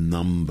a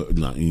number,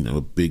 like, you know,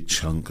 a big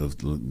chunk of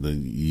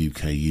the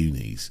UK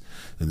unis.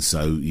 And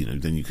so, you know,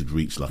 then you could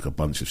reach like a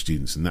bunch of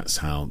students, and that's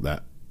how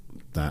that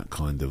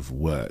kind of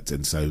worked.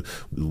 And so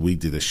we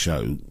did a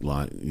show,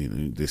 like, you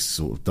know, this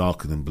sort of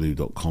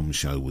darkerthanblue.com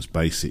show was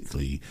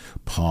basically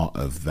part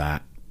of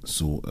that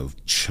sort of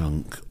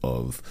chunk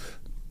of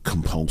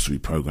compulsory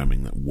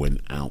programming that went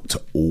out to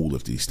all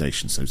of these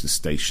stations. So the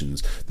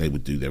stations, they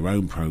would do their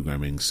own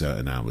programming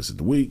certain hours of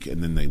the week,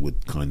 and then they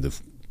would kind of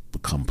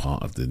become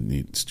part of the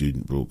new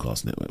Student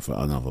Broadcast Network for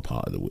another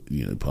part of the,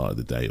 you know, part of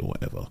the day or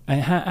whatever.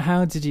 And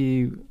how did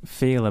you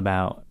feel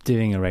about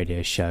doing a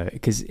radio show?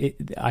 Because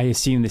I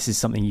assume this is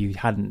something you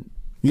hadn't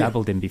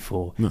dabbled in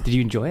before. No. Did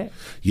you enjoy it?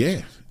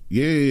 Yeah.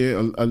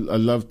 I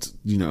loved,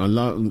 you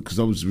know, because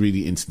I was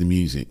really into the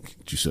music.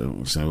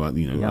 So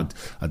you know,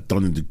 I'd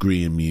done a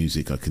degree in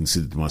music. I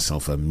considered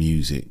myself a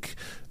music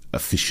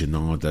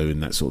aficionado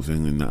and that sort of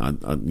thing, and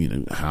that you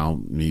know,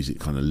 how music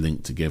kind of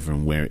linked together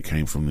and where it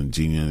came from, and,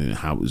 you know, and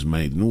how it was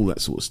made and all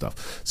that sort of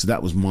stuff. So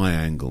that was my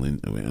angle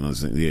into it, and I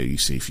was like, yeah, you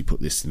see, if you put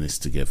this and this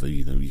together,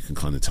 you know, you can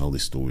kind of tell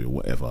this story or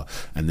whatever.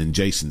 And then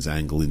Jason's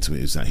angle into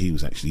it is that he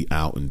was actually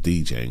out and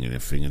DJing and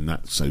everything, and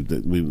that, so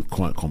that we were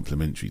quite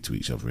complementary to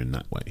each other in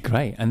that way.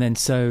 Great. And then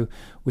so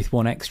with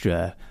One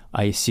Extra,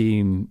 I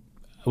assume,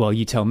 well,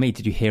 you tell me,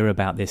 did you hear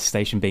about this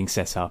station being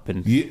set up?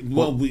 And there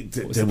were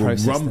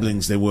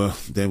rumblings, there were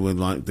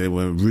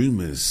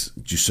rumours,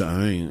 do you see what I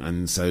mean?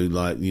 And so,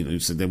 like, you know,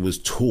 so there was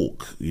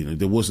talk, you know,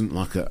 there wasn't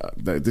like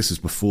this is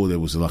before there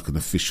was like an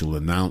official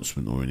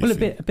announcement or anything.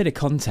 Well, a bit of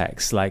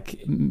context,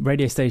 like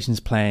radio stations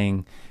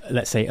playing,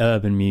 let's say,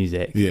 urban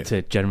music,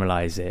 to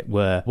generalise it,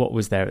 what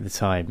was there at the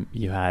time?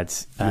 You had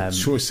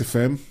Choice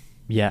FM.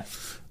 Yeah.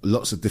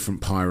 Lots of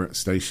different pirate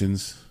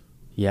stations.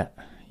 Yeah.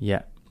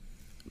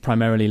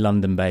 Primarily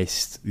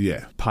London-based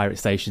pirate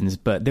stations,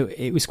 but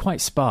it was quite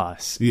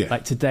sparse. Yeah.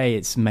 Like today,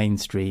 it's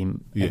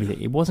mainstream.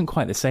 Everything. It wasn't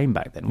quite the same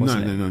back then, was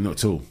it? No, not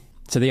at all.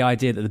 So the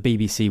idea that the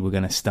BBC were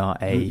going to start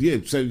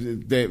so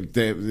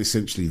they're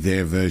essentially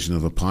their version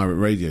of a pirate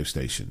radio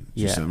station.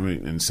 Do you see what I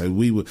mean? And so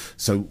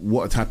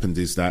what had happened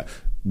is that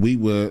we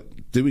were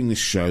doing this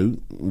show,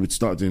 we'd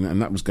started doing it,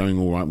 and that was going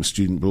all right with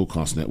Student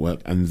Broadcast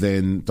Network, and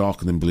then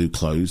Darker Than Blue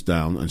closed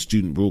down, and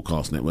Student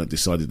Broadcast Network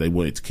decided they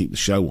wanted to keep the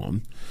show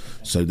on.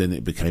 So then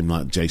it became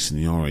like Jason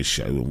Iyare's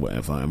show or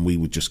whatever, and we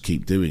would just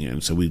keep doing it.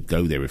 And so we'd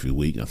go there every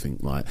week, I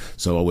think. Like,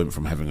 so I went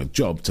from having a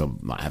job to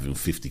like having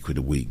 50 quid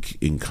a week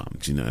income.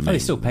 Do you know what I mean? Oh, they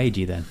still paid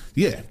you then?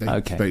 Yeah,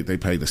 they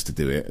paid us to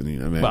do it, and you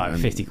know what I mean? Well,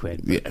 50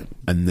 quid. Yeah,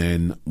 and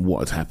then what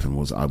had happened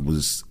was I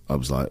was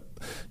like,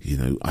 you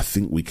know, I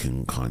think we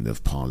can kind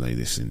of parlay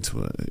this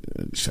into a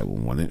show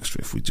on One Extra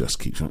if we just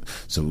keep trying.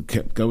 So we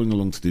kept going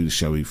along to do the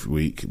show every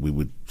week. We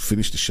would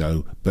finish the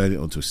show, burn it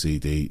onto a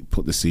CD,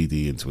 put the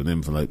CD into an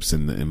envelope,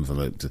 send the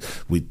envelope to...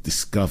 We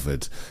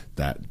discovered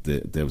that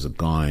there was a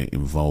guy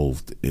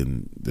involved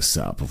in the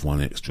setup of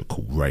One Extra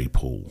called Ray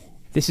Paul.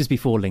 This is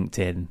before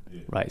LinkedIn,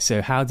 right?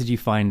 So how did you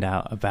find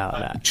out about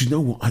that? Do you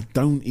know what? I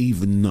don't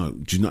even know.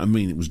 Do you know what I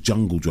mean? It was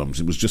jungle drums.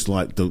 It was just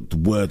like the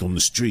word on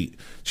the street.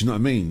 Do you know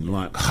what I mean?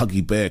 Like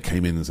Huggy Bear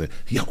came in and said,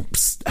 "Yo,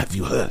 psst, have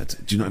you heard?"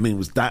 Do you know what I mean? It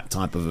was that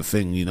type of a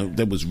thing. You know,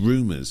 there was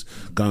rumours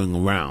going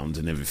around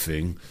and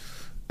everything.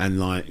 And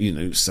like, you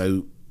know,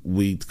 so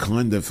we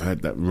kind of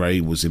had that Ray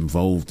was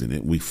involved in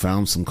it. We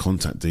found some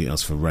contact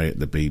details for Ray at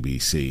the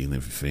BBC and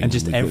everything. And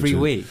just every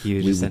week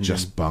we would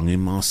just bung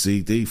him our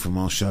CD from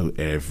our show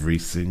every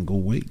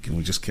single week, and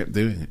we just kept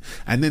doing it.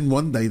 And then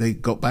one day they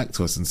got back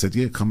to us and said,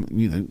 come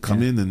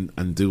in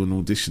and do an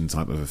audition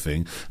type of a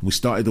thing. And we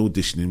started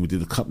auditioning. We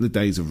did a couple of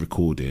days of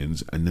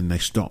recordings, and then they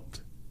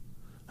stopped.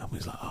 And we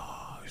was like,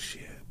 oh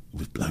shit,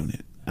 we've blown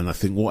it. And I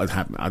think what had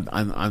happened,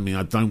 I mean,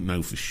 I don't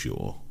know for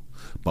sure,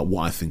 but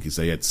what I think is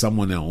they had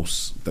someone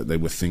else that they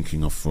were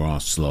thinking of for our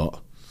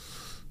slot,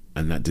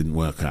 and that didn't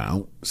work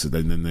out. So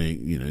then they,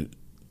 you know,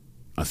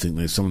 I think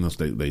there's someone else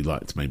they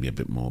liked maybe a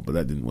bit more, but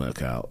that didn't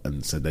work out,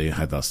 and so they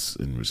had us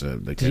in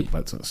reserve. They came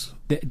back to us.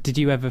 Did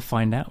you ever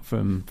find out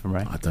from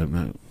Ray? I don't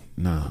know.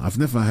 No, I've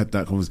never had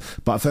that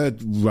conversation, but I've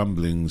heard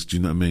rumblings. Do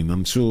you know what I mean?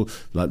 I'm sure,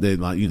 like they're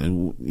like, you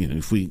know,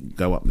 if we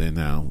go up there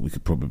now, we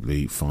could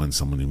probably find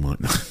someone who might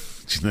know.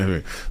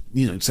 Do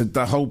you know? So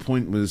the whole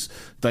point was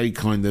they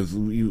kind of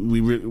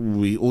we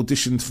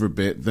auditioned for a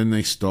bit, then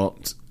they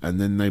stopped, and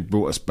then they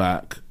brought us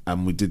back,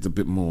 and we did a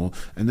bit more,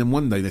 and then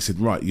one day they said,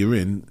 right, you're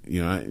in.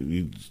 You know,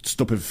 you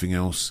stop everything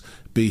else.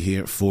 Be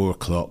here at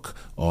 4:00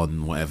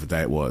 on whatever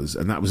day it was,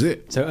 and that was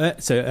it. So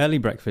early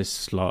breakfast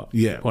slot,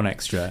 one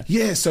extra.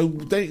 Yeah, so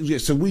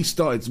we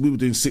started. We were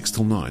doing 6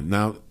 till 9.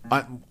 Now,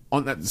 at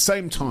the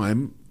same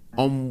time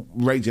on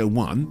Radio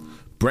 1,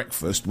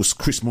 breakfast was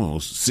Chris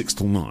Moyles 6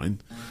 till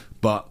 9,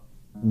 but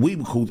we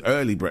were called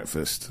early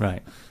breakfast,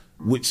 right?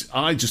 Which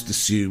I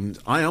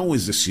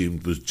always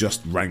assumed was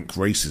just rank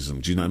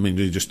racism. Do you know what I mean?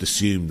 We just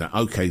assumed that,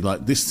 okay,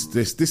 like this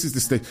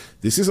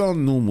is our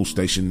normal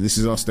station. This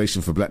is our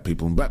station for black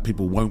people, and black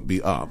people won't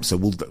be up, so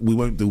we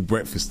won't do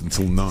breakfast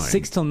until 9.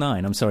 6 till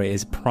 9. I'm sorry,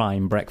 is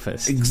prime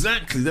breakfast.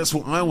 Exactly. That's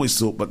what I always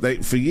thought.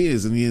 But for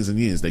years and years and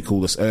years, they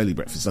called us early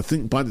breakfast. I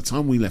think by the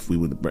time we left, we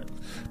were the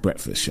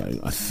breakfast show.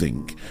 I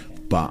think,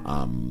 but.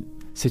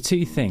 So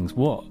two things.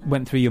 What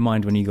went through your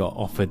mind when you got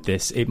offered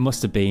this? It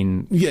must have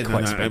been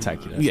quite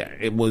spectacular.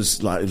 It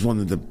was like, it was one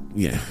of the,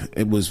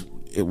 it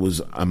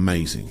was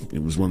amazing.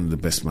 It was one of the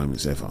best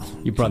moments ever.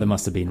 Your brother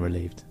must have been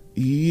relieved.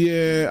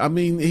 Yeah, I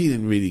mean, he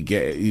didn't really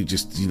get it.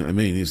 You know what I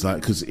mean? It's like,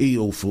 because he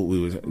all thought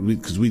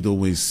because we'd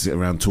always sit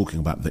around talking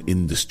about the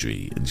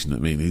industry, and you know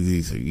what I mean?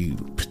 He's like, you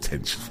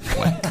potential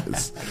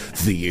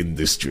wankers, the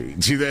industry.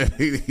 Do you know what I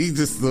mean? He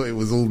just thought it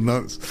was all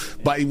nuts.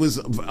 But he was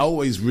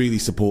always really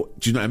support.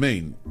 Do you know what I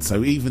mean?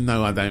 So even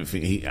though I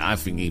think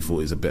he thought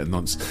it was a bit of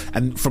nonsense.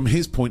 And from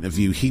his point of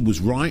view, he was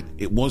right.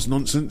 It was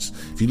nonsense.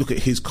 If you look at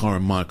his car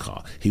and my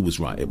car, he was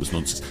right. It was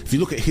nonsense. If you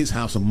look at his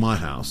house and my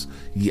house,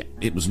 yeah,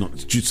 it was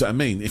nonsense. Do you know what I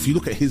mean? If you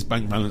look at his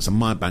bank balance and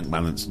my bank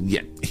balance,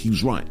 yeah, he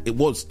was right. It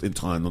was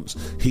entire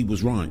nonsense. He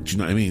was right. Do you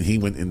know what I mean? He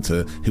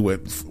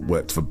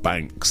worked for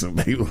banks and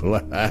people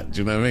like that.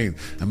 Do you know what I mean?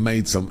 And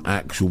made some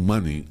actual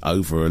money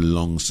over a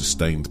long,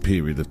 sustained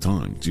period of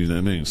time. Do you know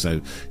what I mean?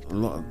 So a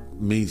lot of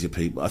media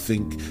people, I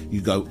think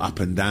you go up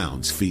and down,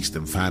 it's feast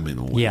and famine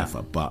or whatever.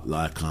 Yeah. But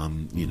like,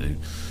 you know.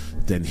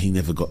 Then he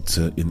never got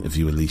to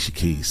interview Alicia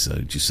Keys, so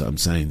just what I'm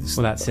saying.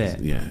 Well, that's it.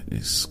 Yeah,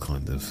 it's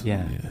kind of...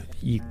 Yeah.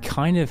 You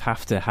kind of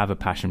have to have a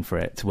passion for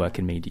it to work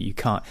in media. You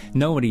can't...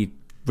 Nobody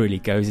really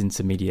goes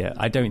into media,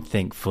 I don't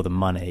think, for the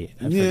money.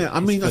 I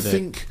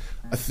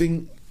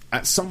think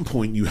at some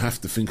point you have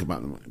to think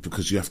about them,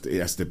 because it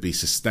has to be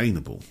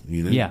sustainable,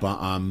 you know? Yeah.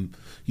 But,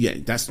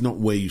 that's not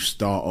where you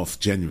start off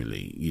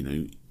generally, you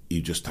know?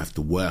 You just have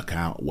to work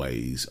out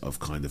ways of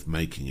kind of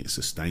making it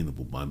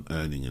sustainable by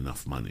earning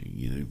enough money,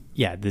 you know?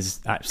 Yeah, there's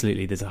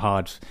a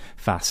hard,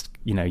 fast,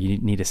 you know, you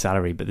need a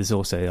salary, but there's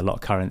also a lot of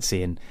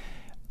currency, and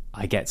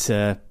I get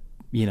to,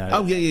 you know...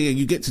 Oh, yeah,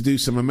 you get to do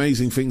some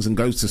amazing things and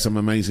go to some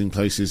amazing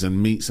places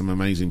and meet some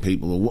amazing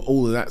people, or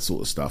all of that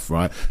sort of stuff,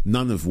 right?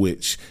 None of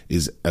which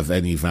is of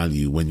any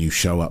value when you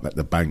show up at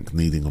the bank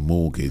needing a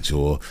mortgage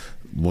or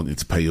wanting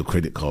to pay your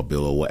credit card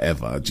bill or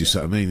whatever. Do you see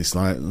what I mean? It's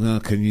like, oh,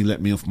 can you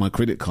let me off my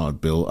credit card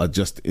bill? I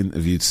just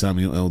interviewed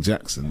Samuel L.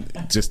 Jackson.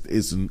 It just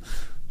isn't,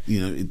 you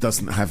know, it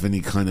doesn't have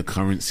any kind of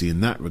currency in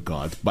that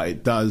regard, but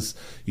it does,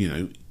 you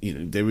know,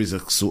 there is a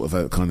sort of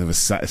a kind of a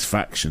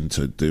satisfaction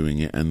to doing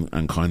it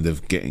and kind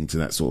of getting to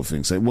that sort of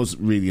thing. So it was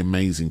really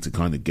amazing to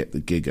kind of get the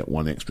gig at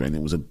 1Extra, and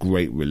it was a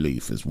great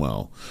relief as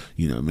well,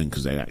 you know what I mean?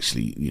 Because they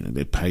actually, you know,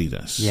 they paid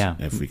us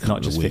every couple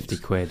of weeks. Not just 50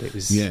 quid, it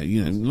was... Yeah,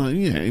 you know, like,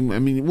 yeah, I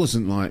mean, it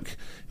wasn't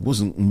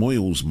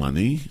Moyles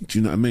money, do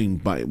you know what I mean?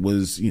 But it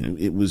was, you know,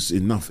 it was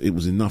enough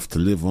to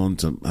live on,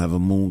 to have a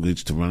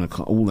mortgage, to run a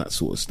car, all that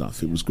sort of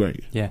stuff. It was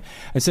great. Yeah.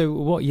 And so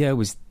what year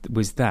was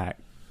that?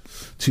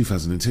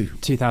 2002.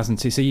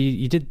 2002. So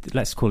you did,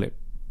 let's call it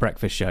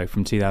breakfast show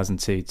from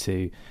 2002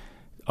 to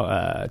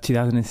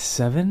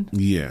 2007.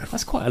 Yeah,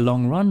 that's quite a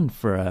long run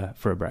for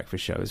a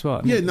breakfast show as well.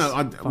 I mean,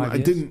 I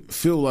didn't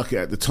feel like it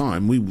at the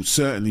time. We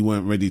certainly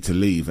weren't ready to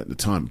leave at the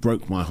time. It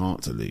broke my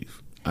heart to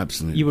leave.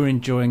 Absolutely. You were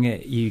enjoying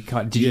it.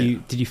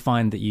 Did you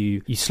find that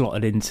you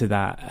slotted into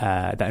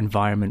that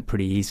environment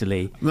pretty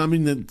easily? I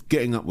mean,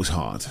 getting up was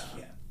hard.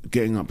 Yeah.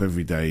 Getting up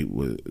every day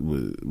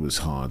was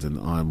hard, and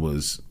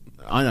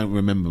I don't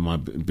remember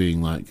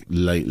being like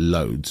late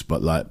loads,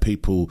 but like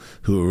people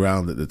who were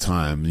around at the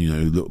time, you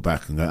know, look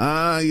back and go,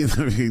 you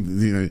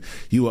know,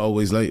 you were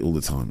always late all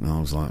the time. And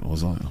I was like,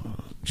 was I?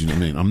 Do you know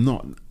what I mean? I'm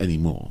not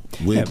anymore.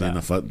 Weirdly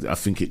enough, I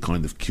think it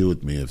kind of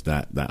cured me of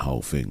that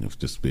whole thing of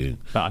just being...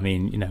 But I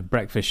mean, you know,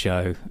 breakfast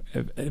show,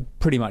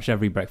 pretty much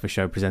every breakfast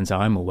show presenter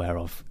I'm aware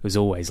of was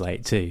always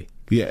late too.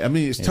 Yeah, I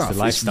mean, it's tough.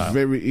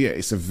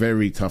 It's a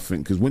very tough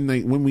thing, because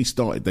when we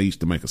started, they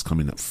used to make us come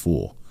in at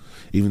 4.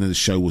 even though the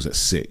show was at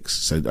 6.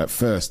 So at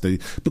first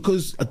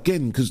because they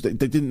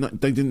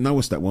didn't know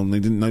us that well, and they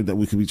didn't know that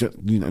we could be,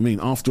 you know what I mean?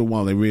 After a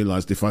while, they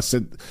realised if I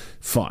said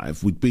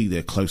 5, we'd be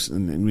there close,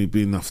 and we'd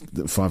be enough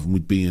at 5, and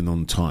we'd be in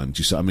on time. Do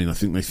you see what I mean? I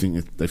think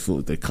they thought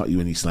if they cut you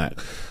any slack,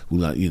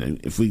 well, like, you know,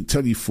 if we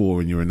tell you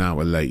 4 and you're an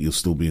hour late, you'll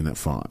still be in at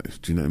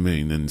 5. Do you know what I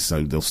mean? And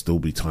so there'll still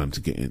be time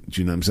to get in.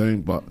 Do you know what I'm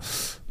saying? But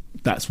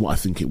that's what I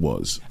think it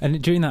was.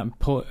 And during that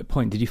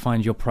point, did you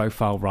find your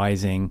profile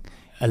rising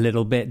a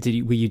little bit?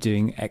 Were you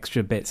doing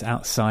extra bits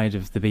outside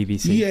of the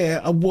BBC? Yeah,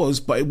 I was,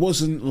 but it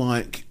wasn't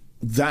like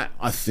that.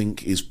 I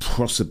think is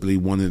possibly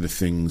one of the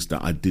things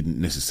that I didn't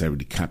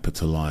necessarily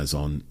capitalise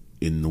on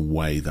in the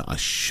way that I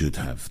should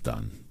have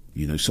done.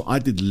 You know, so I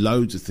did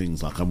loads of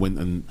things. Like I went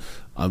and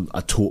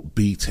I taught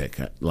BTEC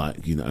at,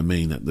 like, you know what I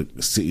mean, at the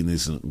City and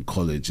Islington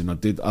College, and I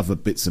did other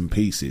bits and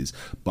pieces.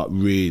 But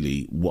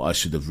really, what I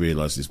should have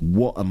realised is,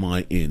 what am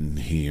I in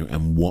here,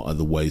 and what are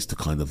the ways to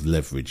kind of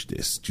leverage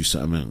this? Do you see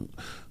what I mean?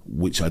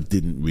 Which I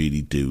didn't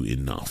really do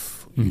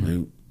enough, you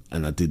know,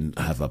 and I didn't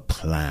have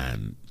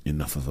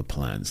enough of a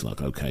plan. It's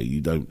like, okay, you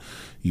don't,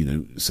 you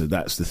know, so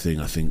that's the thing.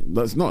 I think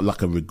that's not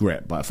like a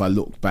regret, but if I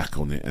look back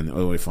on it,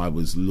 or if I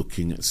was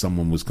looking at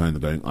someone was kind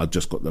of going, I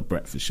just got the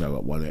breakfast show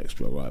at 1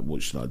 Extra, right,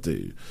 what should I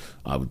do?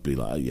 I would be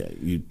like, yeah,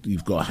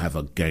 you've got to have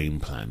a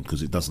game plan,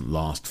 because it doesn't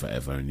last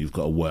forever, and you've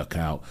got to work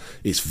out.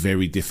 It's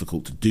very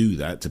difficult to do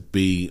that, to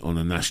be on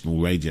a national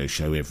radio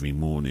show every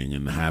morning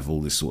and have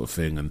all this sort of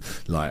thing, and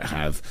like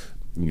have,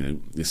 you know,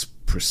 this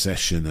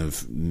procession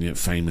of, you know,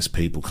 famous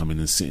people coming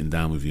and sitting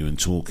down with you and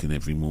talking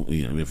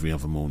every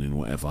other morning or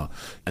whatever,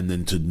 and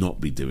then to not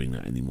be doing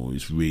that anymore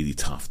is really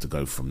tough to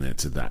go from there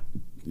to that,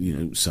 you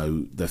know.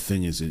 So the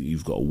thing is that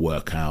you've got to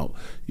work out.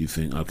 You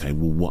think, okay,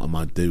 well, what am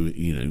I doing?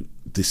 You know,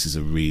 this is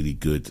a really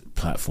good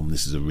platform.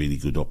 This is a really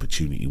good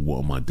opportunity.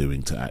 What am I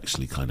doing to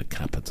actually kind of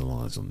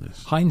capitalise on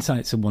this?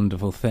 Hindsight's a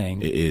wonderful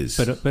thing. It is,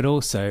 but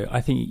also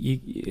I think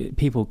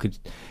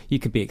you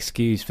could be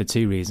excused for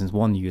 2 reasons.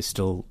 One, you were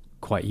still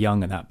quite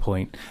young at that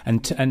point,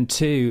 and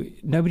 2,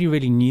 nobody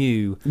really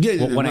knew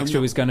what One Extra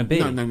was going to be.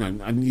 No,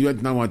 and you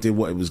had no idea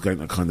what it was going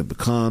to kind of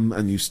become,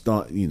 and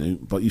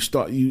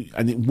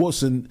and it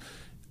wasn't,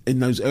 in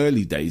those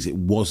early days, it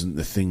wasn't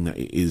the thing that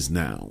it is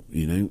now,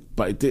 you know.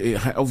 But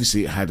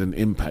obviously it had an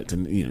impact,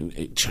 and, you know,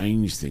 it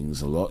changed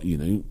things a lot, you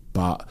know,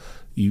 but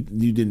you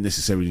didn't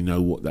necessarily know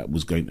what that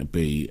was going to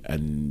be,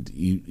 and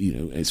you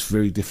know, it's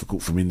very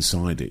difficult from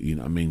inside it, you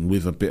know what I mean,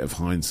 with a bit of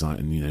hindsight.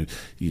 And you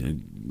know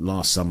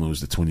last summer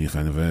was the 20th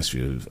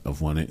anniversary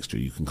of 1 Extra.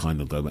 You can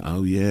kind of go,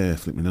 oh yeah,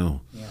 flip me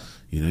now,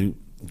 you know.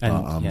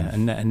 But,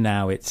 and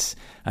now it's,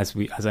 as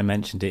I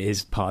mentioned, it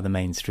is part of the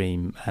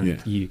mainstream, and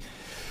you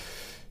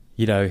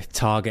know,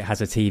 Target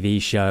has a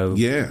TV show,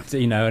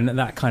 you know, and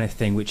that kind of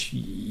thing, which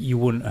you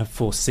wouldn't have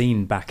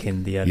foreseen back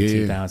in the early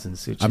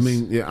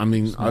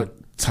 2000s. I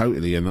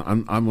totally, and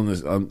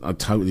I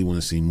totally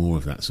want to see more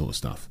of that sort of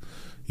stuff.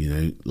 You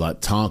know,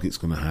 like Target's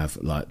going to have,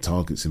 like,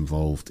 Target's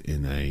involved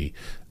in a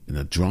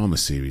drama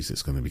series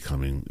that's going to be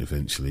coming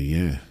eventually.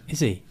 Yeah, is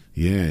he?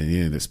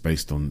 Yeah, that's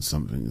based on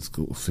something. It's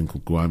called a thing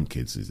called Grime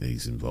Kids.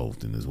 He's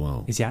involved in as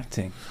well. Is he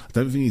acting? I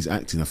don't think he's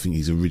acting. I think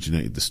he's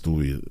originated the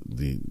story.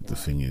 The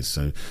thing is,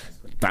 so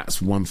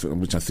that's one thing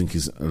which I think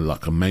is,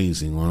 like,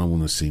 amazing. I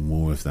want to see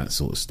more of that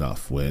sort of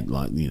stuff, where,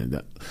 like, you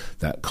know,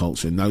 that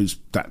culture and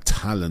that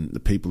talent, the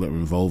people that are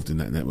involved in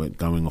that network,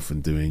 going off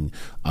and doing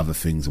other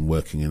things and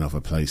working in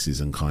other places,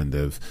 and kind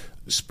of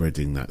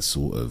spreading that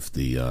sort of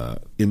the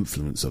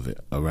influence of it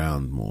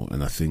around more.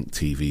 And I think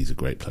TV is a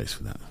great place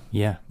for that.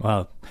 Yeah,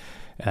 well,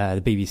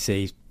 the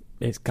BBC,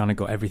 it's kind of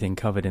got everything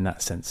covered in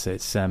that sense. So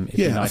it's nice.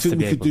 I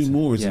think we could do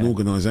more as an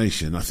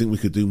organisation. I think we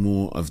could do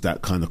more of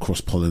that kind of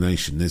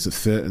cross-pollination. There's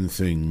certain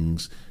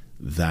things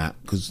that,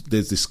 because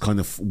there's this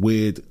kind of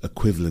weird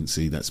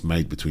equivalency that's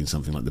made between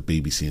something like the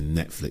BBC and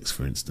Netflix,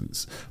 for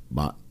instance.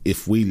 But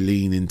if we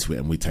lean into it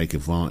and we take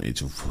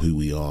advantage of who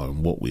we are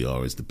and what we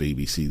are as the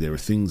BBC, there are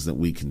things that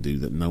we can do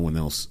that no one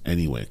else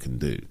anywhere can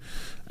do.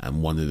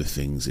 And one of the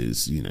things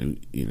is,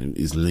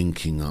 is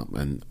linking up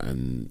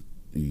and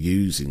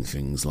using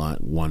things like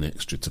 1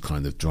 Extra to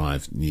kind of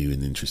drive new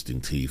and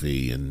interesting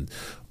TV and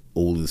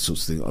all the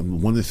sorts of things.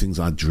 One of the things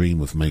I dream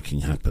of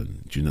making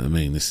happen, do you know what I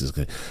mean? This is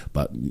good.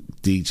 But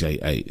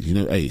DJ Ace, you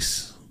know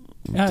Ace?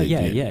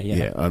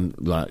 Yeah.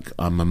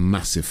 I'm a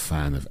massive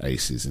fan of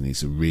Ace's, and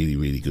he's a really,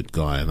 really good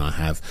guy. And I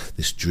have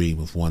this dream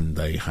of one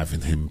day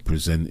having him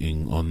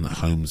presenting on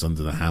Homes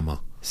Under the Hammer.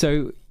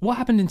 So what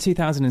happened in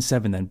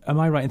 2007 then? Am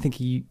I right in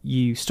thinking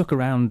you stuck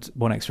around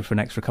 1 Extra for an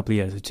extra couple of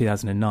years,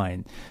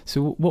 2009?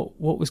 So what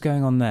was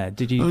going on there?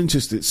 Did you... I'm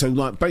interested. So,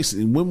 like,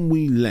 basically, when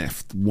we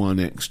left 1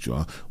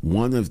 Extra,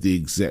 one of the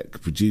exec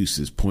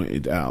producers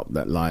pointed out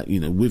that, like, you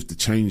know, with the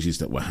changes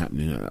that were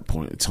happening at that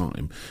point in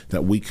time,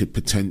 that we could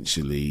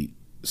potentially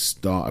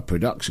start a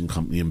production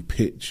company and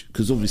pitch,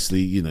 because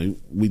obviously, you know,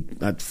 we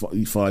had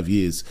 5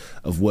 years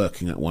of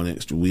working at 1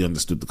 Extra. We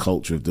understood the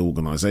culture of the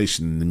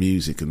organisation and the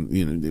music, and,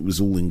 you know, it was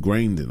all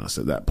ingrained in us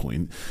at that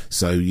point.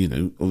 So, you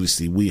know,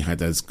 obviously we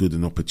had as good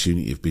an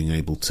opportunity of being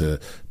able to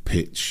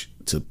pitch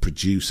to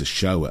produce a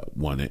show at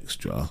 1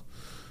 Extra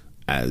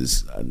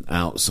as an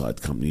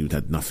outside company who'd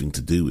had nothing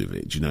to do with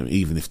it,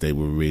 even if they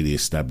were a really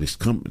established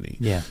company.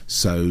 Yeah.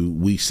 So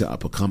we set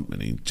up a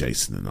company,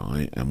 Jason and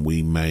I, and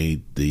we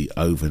made the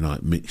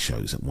overnight mix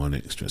shows at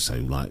 1Extra. So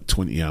like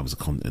 20 hours of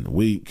content a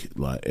week,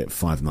 like at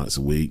 5 nights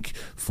a week,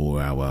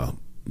 4-hour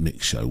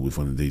mix show with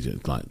one of the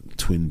DJs. Like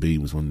Twin B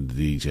was one of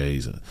the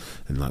DJs,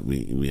 and like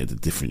we had a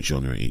different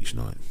genre each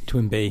night.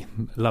 Twin B,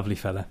 lovely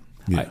fella.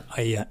 Yeah.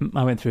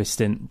 I went through a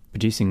stint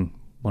producing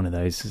one of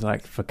those,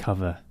 like for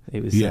cover.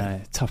 It was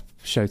a tough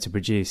show to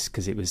produce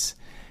because it was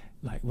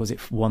like, was it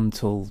 1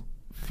 till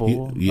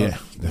 4? Yeah,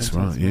 that's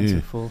right.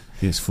 Yeah,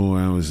 it's 4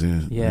 hours.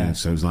 Yeah.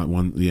 So it was like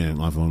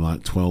either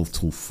like 12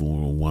 till 4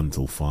 or 1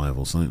 till 5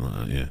 or something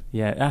like that.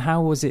 Yeah.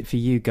 How was it for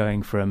you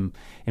going from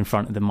in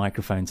front of the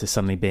microphone to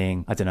suddenly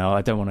being, I don't know,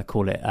 I don't want to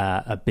call it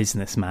a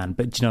businessman,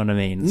 but do you know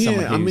what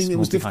I mean? It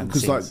was difficult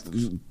because like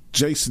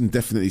Jason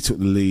definitely took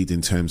the lead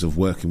in terms of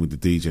working with the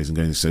DJs and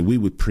going. So we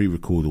would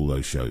pre-record all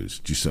those shows.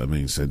 Do you see what I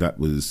mean? So that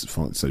was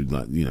fine. So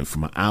like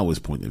from an hours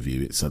point of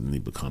view, it suddenly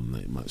become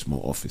like much more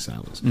office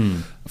hours.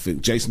 I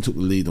think Jason took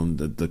the lead on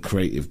the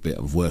creative bit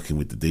of working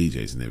with the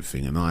DJs and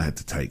everything, and I had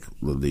to take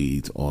the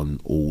lead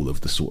on all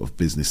of the sort of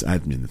business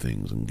admin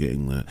things and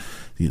getting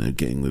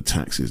the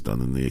taxes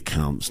done and the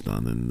accounts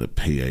done and the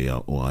PAYE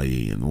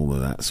and all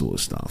of that sort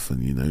of stuff.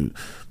 And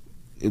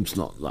it was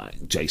not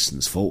like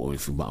Jason's fault or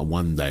anything, but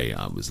one day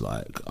I was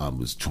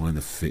trying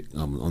to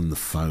I'm on the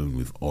phone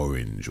with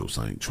Orange or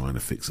something, trying to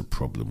fix a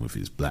problem with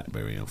his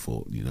BlackBerry. I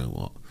thought, you know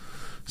what,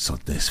 sod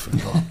this for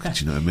luck.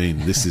 Do you know what I mean?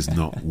 This is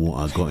not what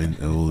I got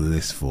into all of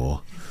this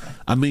for.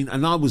 I mean,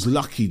 and I was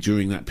lucky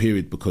during that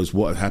period because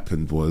what had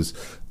happened was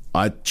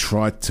I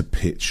tried to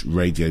pitch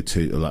Radio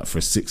 2 like for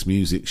a 6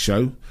 music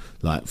show,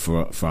 like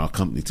for our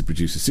company to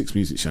produce a 6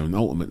 music show, and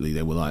ultimately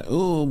they were like,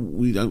 "Oh,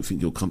 we don't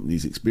think your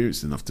company's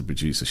experienced enough to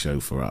produce a show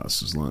for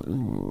us." I was like,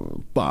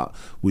 "Oh, but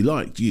we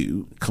liked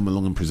you. Come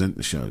along and present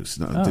the show."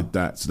 So I did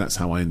that. So that's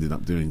how I ended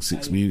up doing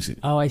 6 music.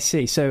 Oh, I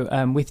see. So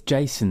with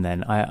Jason,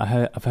 then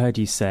I've heard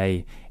you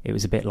say it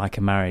was a bit like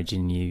a marriage,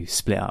 and you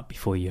split up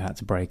before you had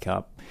to break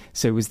up.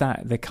 So was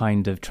that the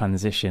kind of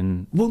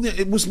transition? Well,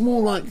 it was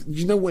more like,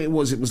 you know what it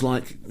was? It was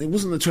like, it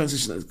wasn't a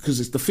transition,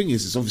 because the thing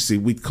is obviously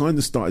we'd kind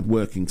of started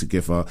working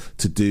together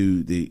to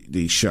do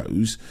the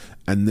shows,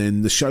 and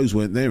then the shows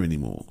weren't there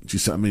anymore. Do you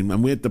see what I mean?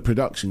 And we had the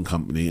production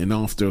company, and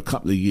after a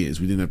couple of years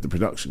we didn't have the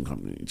production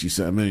company. Do you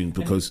see what I mean?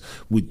 Because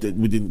we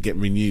didn't get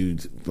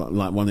renewed,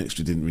 like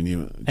 1Extra didn't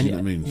renew it. Do you know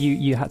what I mean?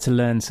 You had to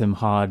learn some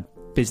hard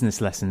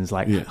business lessons,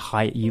 like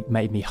you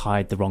made me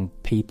hide the wrong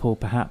people,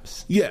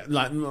 perhaps. Yeah,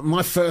 like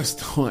the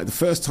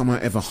first time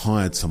I ever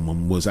hired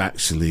someone was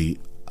actually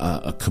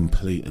a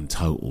complete and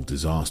total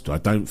disaster. I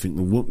don't think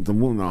the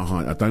woman I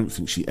hired, I don't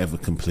think she ever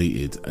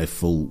completed a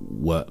full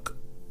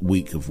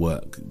week of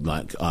work.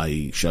 Like,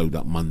 I showed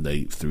up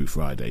Monday through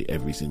Friday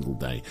every single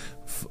day,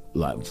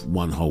 like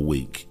one whole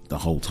week, the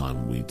whole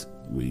time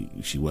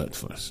she worked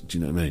for us. Do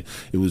you know what I mean?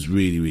 It was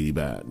really, really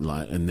bad.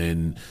 Like, and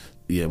then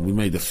we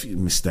made a few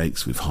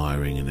mistakes with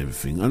hiring and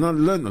everything, and I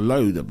learned a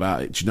load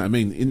about it. Do you know what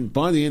I mean?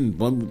 By the end,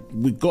 when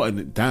we got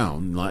it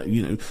down, like,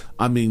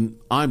 I mean,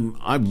 I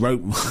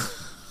wrote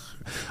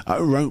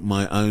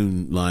my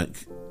own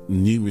like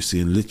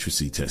numeracy and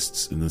literacy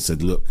tests, and I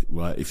said, look,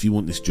 right, if you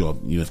want this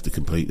job, you have to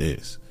complete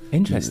this.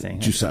 Interesting.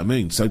 Do you see what I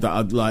mean? So that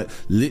I'd like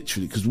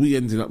literally, because we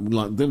ended up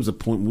like, there was a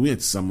point where we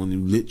had someone who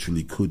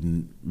literally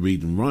couldn't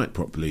read and write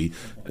properly.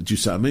 Do you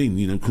see what I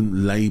mean?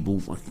 Couldn't label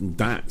fucking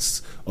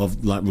DATs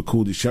of like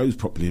recorded shows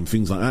properly and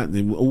things like that. And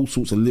there were all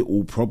sorts of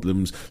little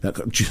problems that,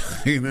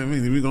 you know what I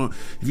mean?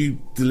 If you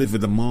deliver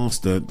the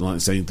master,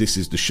 like saying this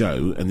is the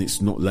show and it's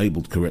not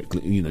labelled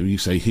correctly, you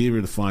say here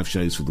are the 5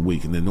 shows for the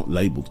week and they're not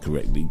labelled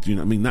correctly. Do you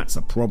know what I mean? That's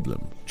a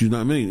problem. Do you know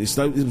what I mean? It's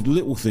those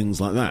little things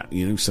like that,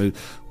 So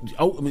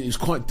ultimately, it's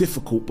quite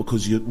difficult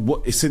because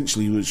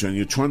essentially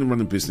you're trying to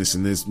run a business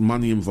and there's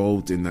money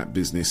involved in that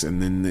business,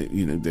 and then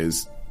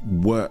there's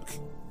work.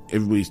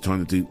 Everybody's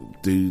trying to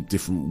do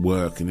different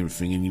work and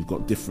everything, and you've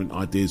got different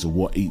ideas of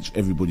what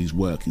everybody's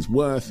work is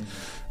worth.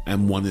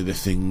 And one of the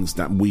things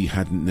that we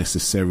hadn't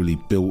necessarily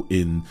built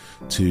in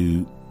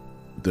to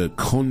the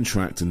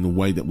contract and the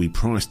way that we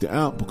priced it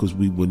out, because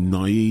we were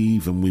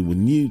naive and we were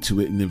new to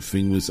it and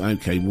everything, was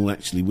okay, well,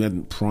 actually we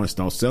hadn't priced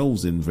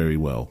ourselves in very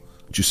well.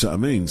 Do you see what I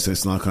mean? So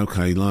it's like,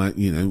 okay, like,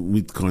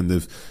 we'd kind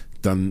of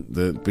done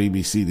the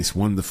BBC this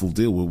wonderful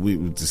deal where we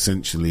would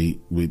essentially,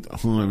 we'd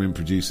hire in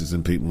producers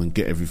and people and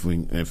get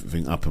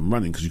everything up and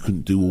running, because you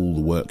couldn't do all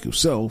the work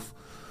yourself,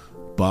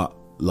 but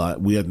like,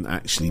 we hadn't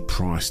actually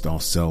priced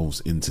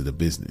ourselves into the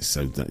business,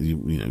 so that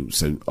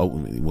so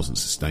ultimately it wasn't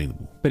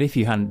sustainable. But if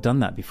you hadn't done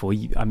that before,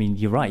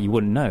 you're right, you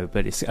wouldn't know.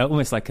 But it's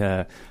almost like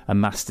a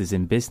master's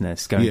in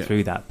business, going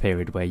through that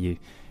period where you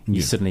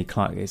suddenly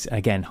can't.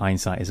 Again,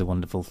 hindsight is a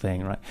wonderful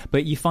thing, right?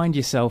 But you find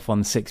yourself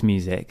on 6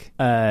 Music.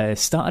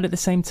 Started at the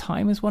same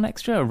time as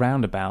 1Extra,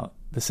 around about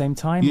the same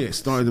time. Yeah, it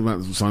started about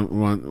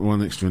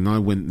 1Extra, and I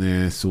went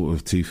there sort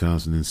of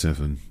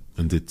 2007.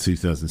 and did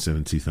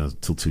 2007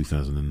 till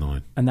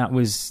 2009. And that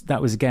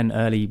was again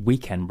early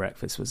weekend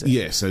breakfast, was it?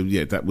 Yeah, so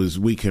that was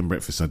weekend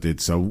breakfast I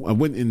did. So I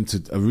went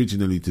into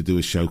originally to do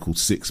a show called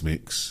Six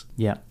Mix.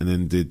 Yeah. And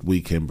then did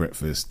weekend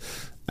breakfast.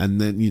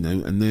 And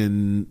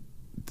then,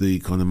 the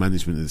kind of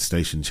management of the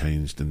station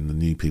changed, and the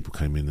new people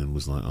came in and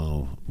was like,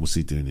 oh, what's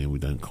he doing here? We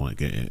don't quite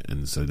get it.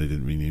 And so they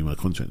didn't renew my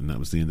contract, and that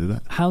was the end of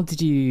that. How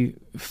did you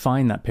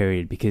find that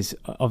period? Because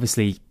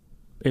obviously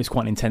it was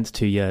quite an intense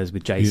 2 years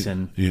with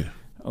Jason. Yeah.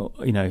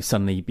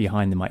 Suddenly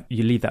behind the mic,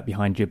 you leave that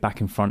behind you,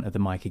 back in front of the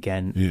mic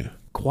again. Yeah.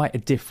 Quite a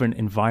different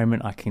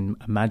environment, I can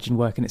imagine,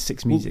 working at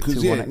Six Music.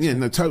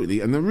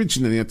 Totally. And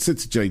originally I'd said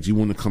to Jay, do you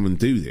want to come and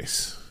do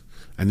this?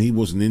 And he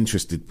wasn't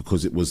interested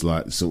because it was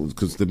like,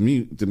 because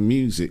the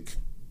music,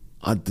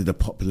 I did a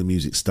popular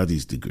music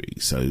studies degree.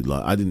 So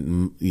like I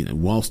didn't,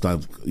 whilst I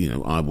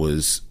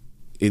was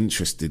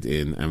interested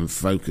in and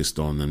focused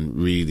on and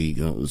really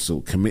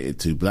sort of committed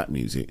to black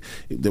music,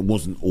 there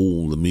wasn't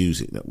all the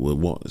music that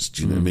was,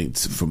 do you know what I mean,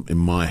 from in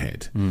my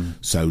head.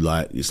 So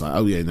like it's like,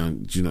 oh yeah, no,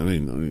 do you know what I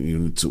mean, you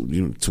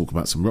want to talk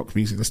about some rock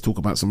music, let's talk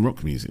about some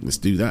rock music, let's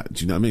do that,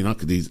 do you know what I mean? I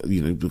could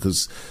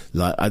because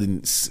like I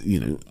didn't,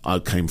 I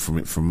came from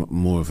it from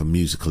more of a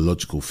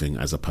musicological thing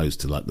as opposed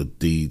to like the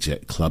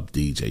club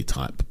DJ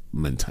type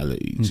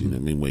mentality, do you know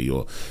what I mean,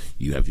 where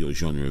you have your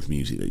genre of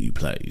music that you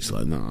play. It's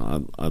like,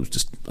 no, I was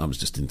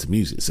just into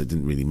music, so it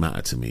didn't really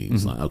matter to me.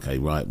 It's like, okay,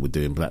 right, we're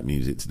doing black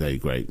music today,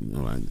 great,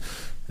 all right,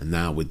 and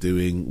now we're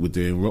doing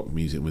rock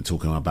music, and we're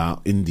talking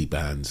about indie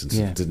bands, and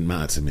so it didn't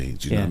matter to me,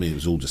 do you know what I mean? It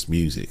was all just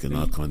music, and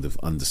I kind of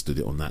understood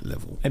it on that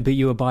level. But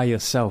you were by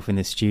yourself in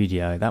the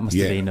studio. That must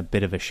have been a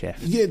bit of a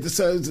shift. Yeah,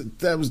 so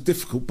that was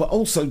difficult, but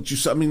also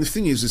just, I mean, the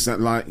thing is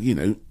that like,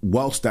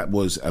 whilst that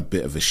was a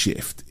bit of a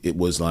shift, it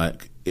was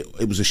like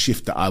it was a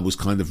shift that I was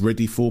kind of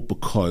ready for,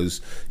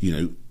 because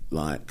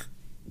like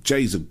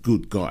Jay's a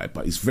good guy,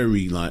 but he's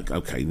very like,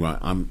 okay, right,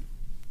 I'm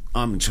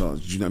in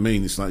charge, do you know what I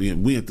mean? It's like,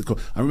 we had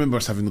I remember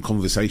us having the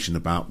conversation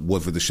about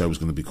whether the show was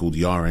going to be called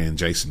Iyare and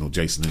Jason or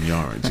Jason and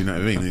Iyare, do you know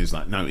what I mean? And it was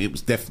like, no, it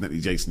was definitely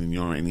Jason and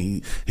Iyare,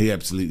 and he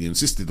absolutely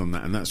insisted on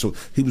that, and that's all.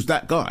 He was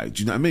that guy,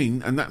 do you know what I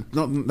mean? And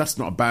that's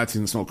not a bad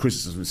thing, it's not a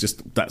criticism, it's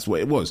just that's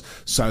what it was.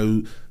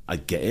 So I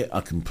get it,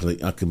 I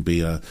can be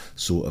a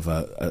sort of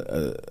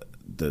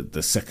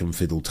the second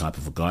fiddle type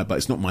of a guy, but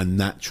it's not my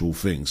natural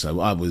thing. So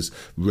I was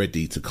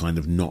ready to kind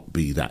of not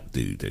be that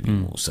dude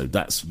anymore. So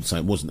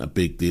it wasn't a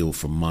big deal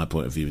from my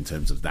point of view in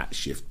terms of that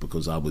shift,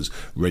 because I was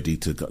ready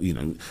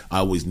to, I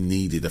always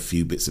needed a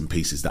few bits and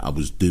pieces that I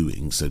was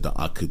doing so that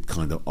I could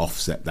kind of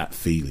offset that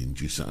feeling,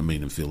 do you see what I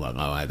mean, and feel like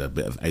I had a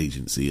bit of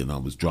agency and I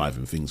was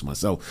driving things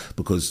myself,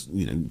 because,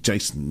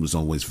 Jason was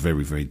always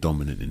very, very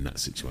dominant in that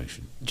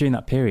situation. During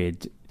that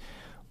period,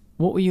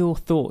 what were your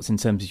thoughts in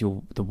terms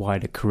of the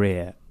wider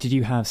career? Did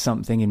you have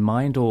something in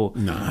mind, or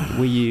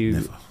were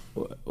you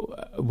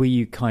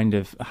kind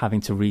of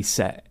having to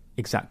reset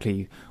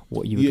exactly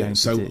what you were going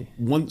to do?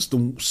 Once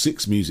the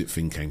Six Music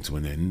thing came to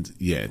an end,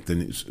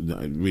 then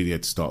I really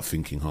had to start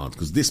thinking hard,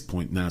 because this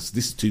point now, so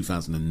this is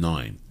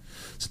 2009.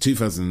 So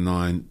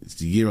 2009, it's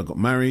the year I got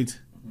married.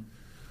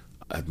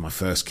 I had my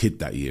first kid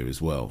that year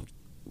as well.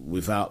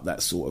 Without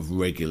that sort of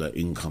regular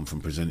income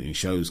from presenting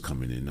shows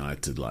coming in, I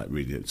had to like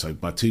really. So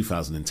by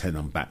 2010,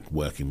 I'm back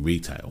working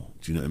retail.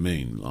 Do you know what I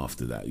mean?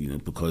 After that,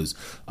 because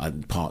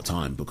I'm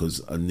part-time,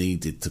 because I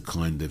needed to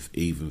kind of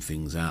even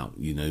things out,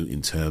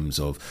 in terms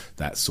of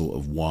that sort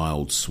of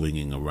wild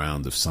swinging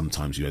around of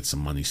sometimes you had some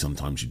money,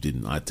 sometimes you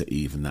didn't. I had to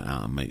even that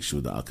out and make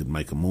sure that I could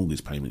make a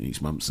mortgage payment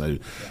each month. So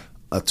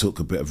I took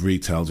a bit of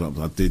retail jobs.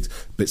 I did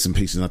bits and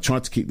pieces, and I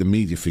tried to keep the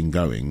media thing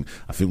going.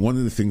 I think one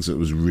of the things that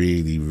was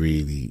really,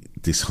 really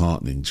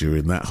disheartening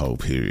during that whole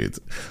period,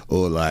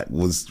 or like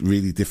was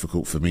really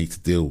difficult for me to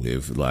deal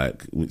with,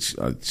 like, which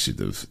I should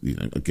have,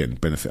 again,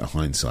 benefit of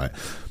hindsight.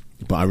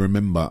 But I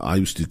remember I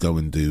used to go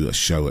and do a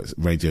show at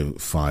Radio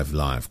 5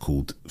 Live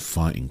called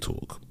Fighting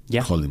Talk.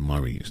 Yeah. Colin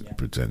Murray used to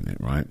present it,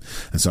 right?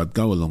 And so I'd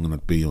go along and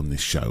I'd be on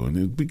this show, and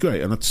it would be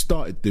great. And I'd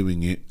started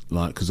doing it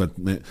like, because I'd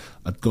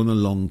gone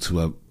along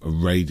to a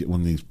radio,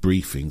 one of these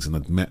briefings, and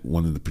I'd met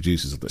one of the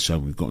producers of the show,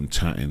 and we'd gotten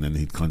chatting, and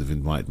he'd kind of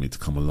invited me to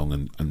come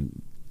along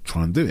and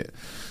try and do it.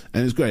 And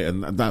it was great.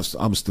 And I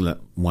was still at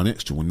one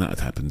extra when that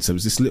had happened. So it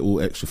was this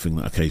little extra thing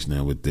that occasionally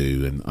I would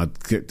do, and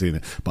I'd keep doing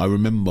it. But I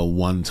remember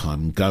one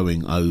time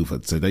going over,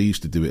 so they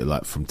used to do it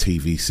like from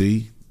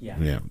TVC.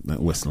 Yeah,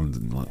 West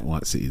London, like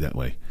White City that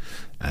way.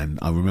 And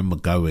I remember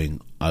going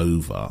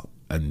over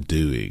and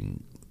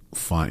doing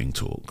Fighting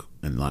Talk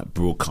and like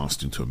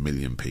broadcasting to 1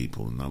 million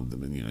people, and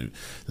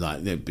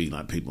like there'd be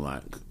like people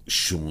like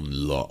Sean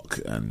Locke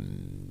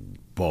and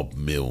Bob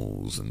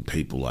Mills and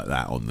people like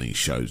that on these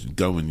shows. And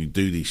go and you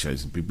do these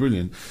shows and be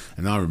brilliant.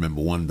 And I remember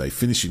one day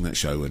finishing that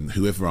show, and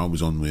whoever I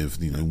was on with,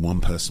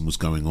 one person was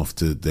going off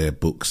to their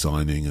book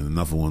signing, and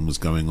another one was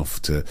going off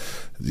to,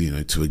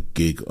 to a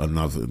gig,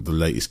 the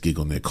latest gig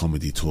on their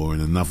comedy tour,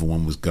 and another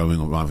one was going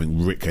on. I think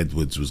Rick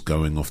Edwards was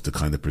going off to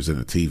kind of present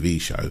a TV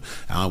show. And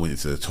I went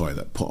into the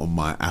toilet, put on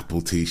my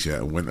Apple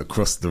T-shirt, and went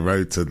across the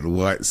road to the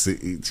White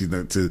City, to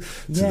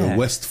the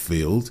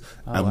Westfield,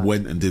 and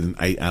went and did an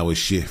 8-hour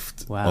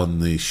shift on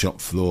the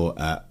shop floor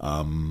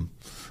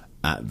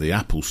at the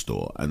Apple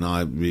store. And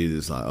I really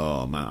was like,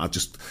 oh man, I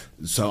just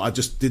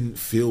didn't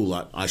feel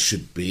like I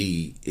should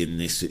be in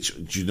this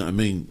situation. Do you know what I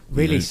mean?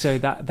 Really? So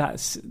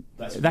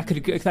that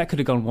could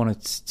have gone one or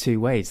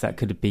two ways. That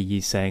could be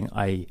you saying,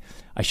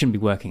 I shouldn't be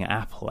working at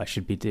Apple. I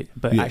should be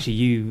actually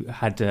you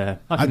had an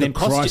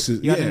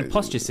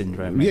imposter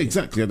syndrome. Maybe. Yeah,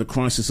 exactly. I had a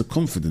crisis of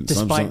confidence.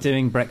 Despite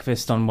doing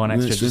Breakfast on One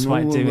Extra,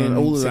 despite doing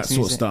all of that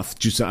sort of stuff.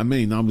 Do you see what I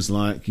mean? I was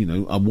like,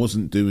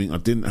 I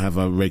didn't have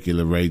a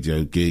regular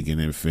radio gig and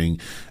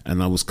everything,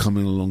 and I was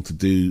coming along to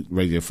do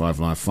Radio 5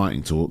 Live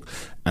Fighting Talk,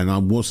 and I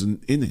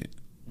wasn't in it.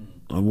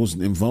 I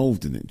wasn't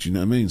involved in it. Do you know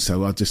what I mean?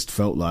 So I just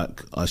felt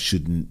like I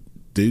shouldn't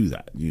do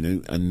that,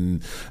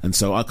 and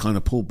so I kind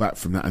of pulled back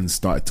from that and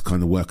started to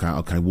kind of work out,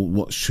 okay, well,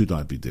 what should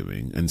I be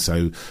doing? And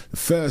so the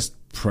first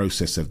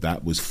process of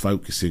that was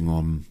focusing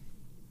on,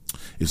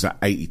 it was that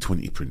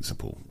 80-20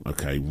 principle.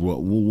 Okay,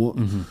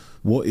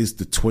 what is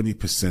the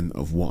 20%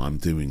 of what I'm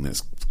doing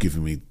that's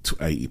giving me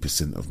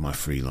 80% of my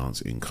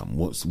freelance income?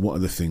 What are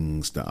the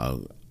things that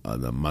are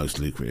the most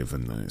lucrative?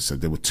 And so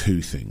there were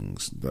two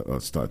things that I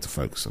started to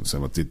focus on.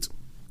 So I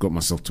got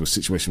myself to a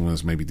situation where I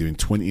was maybe doing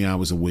 20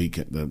 hours a week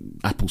at the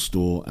Apple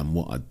store, and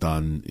what I'd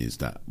done is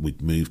that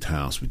we'd moved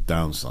house, we'd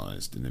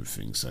downsized and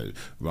everything. So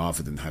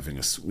rather than having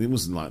it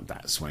wasn't like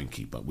that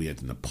swanky, but we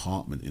had an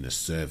apartment in a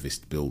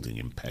serviced building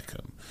in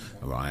Peckham,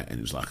 right? And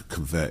it was like a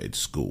converted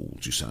school,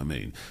 do you see what I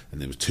mean?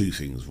 And there were two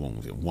things wrong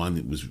with it. One,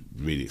 it was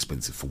really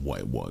expensive for what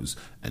it was,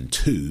 and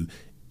two,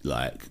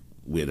 like,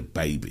 we had a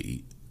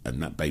baby,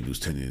 and that baby was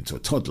turning into a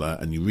toddler,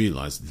 and you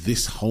realise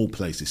this whole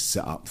place is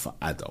set up for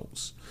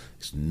adults.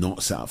 It's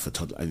not set up for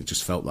toddlers. And it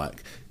just felt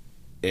like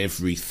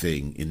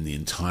everything in the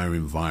entire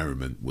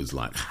environment was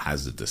like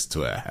hazardous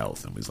to her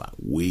health, and was like,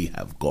 we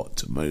have got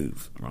to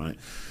move, right?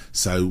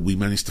 So we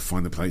managed to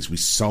find a place. We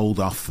sold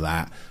our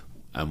flat,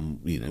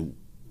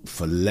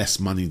 for less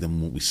money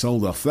than what we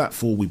sold our flat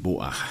for. We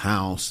bought a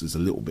house. It's a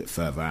little bit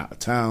further out of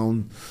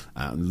town,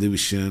 out in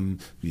Lewisham,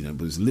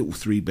 but it's a little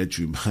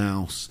 3-bedroom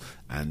house,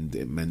 and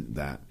it meant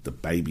that the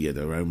baby had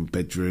her own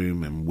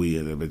bedroom, and we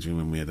had a bedroom,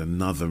 and we had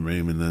another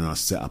room, and then I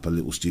set up a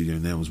little studio,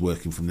 and I was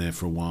working from there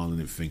for a while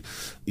and everything,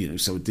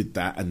 so we did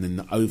that. And then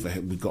the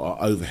overhead, we got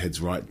our overheads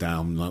right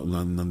down, like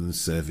London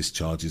service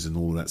charges and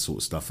all that sort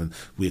of stuff, and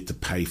we had to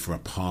pay for a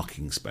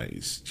parking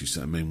space. Do you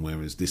see what I mean?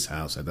 Whereas this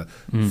house had a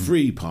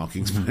free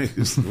parking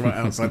space right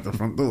outside the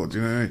front door. Do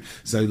you know what I mean?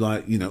 So,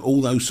 like,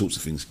 all those sorts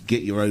of things.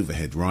 Get your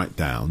overhead right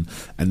down,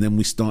 and then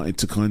we started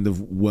to kind of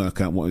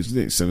work out what it was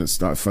doing. So let's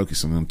start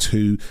focusing on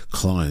two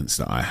clients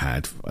that I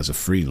had as a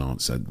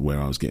freelancer, where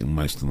I was getting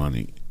most of the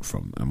money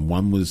from, and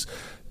one was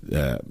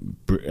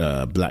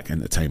Black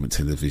Entertainment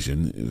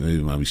Television,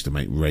 whom I used to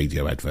make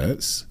radio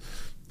adverts,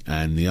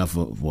 and the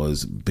other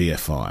was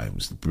BFI, it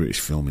was the British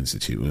Film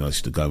Institute, where I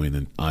used to go in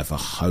and either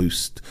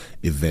host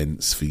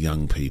events for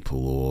young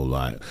people or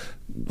like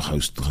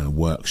host kind of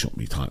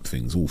workshop-y type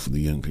things, all for the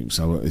young people.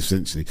 So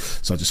essentially,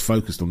 I just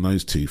focused on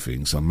those two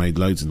things. So I made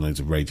loads and loads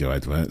of radio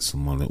adverts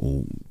on my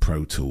little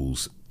Pro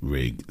Tools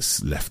rig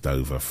left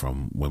over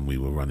from when we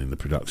were running the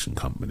production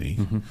company.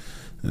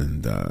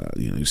 And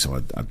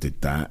so I did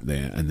that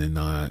there, and then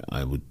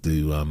I would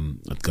do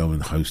I'd go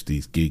and host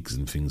these gigs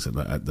and things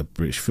at the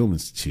British Film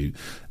Institute,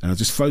 and I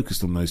just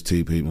focused on those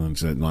two people and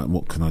said, like,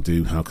 what can I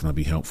do, how can I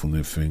be helpful and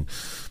everything.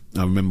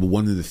 I remember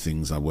one of the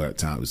things I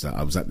worked out was that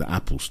I was at the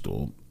Apple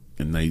store,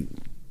 and they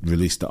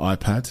released the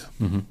iPad,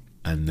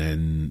 and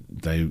then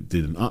they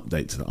did an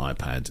update to the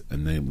iPad,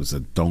 and there was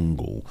a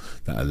dongle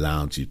that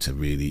allowed you to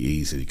really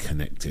easily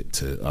connect it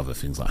to other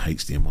things like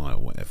HDMI or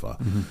whatever.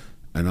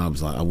 And I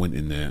was like, I went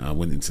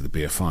into the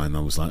BFI, and I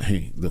was like,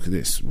 hey, look at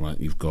this, right?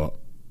 You've got,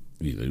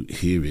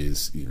 here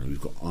is,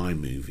 we've got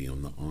iMovie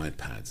on the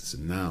iPad. So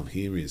now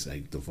here is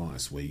a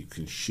device where you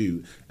can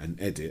shoot and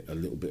edit a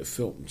little bit of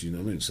film. Do you know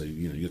what I mean? So,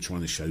 you're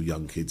trying to show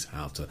young kids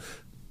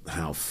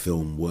how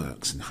film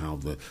works, and how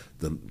the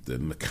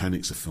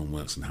mechanics of film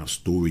works, and how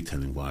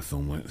storytelling via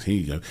film works. Here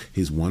you go.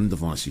 Here's one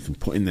device you can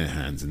put in their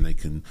hands, and they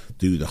can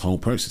do the whole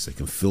process. They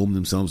can film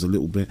themselves a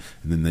little bit,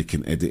 and then they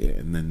can edit it,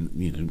 and then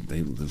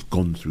they've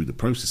gone through the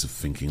process of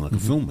thinking like a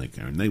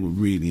filmmaker. And they were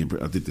really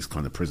impressed. I did this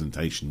kind of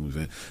presentation with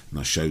it, and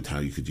I showed how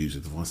you could use a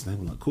device, and they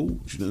were like, cool.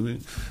 Do you know what I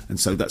mean? And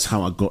so that's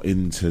how I got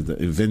into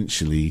the.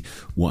 Eventually,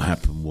 what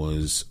happened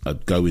was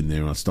I'd go in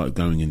there. I started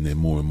going in there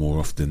more and more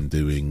often,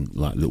 doing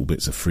like little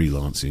bits of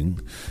freelancing.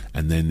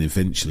 And then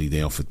eventually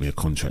they offered me a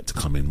contract to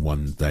come in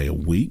 1 day a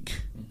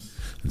week,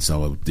 and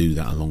so I would do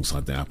that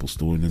alongside the Apple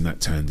store, and then that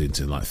turned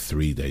into like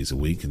 3 days a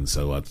week. And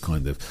so I'd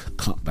kind of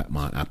cut back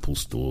my Apple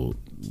store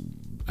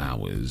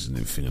hours and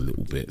everything a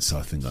little bit. So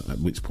I think at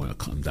which point I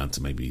cut them down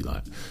to maybe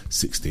like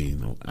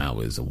 16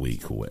 hours a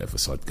week or whatever.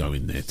 So I'd go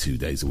in there 2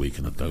 days a week,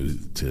 and I'd go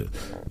to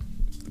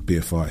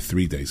BFI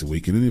 3 days a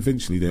week, and then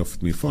eventually they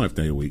offered me a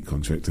 5-day-a-week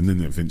contract, and then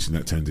eventually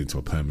that turned into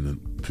a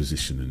permanent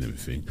position and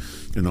everything.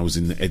 And I was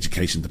in the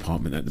education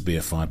department at the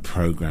BFI,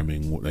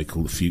 programming what they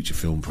call the Future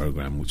Film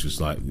Program, which was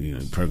like, you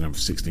know, program for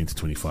 16 to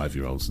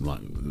 25-year-olds, and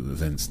like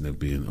events, and there'd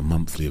be a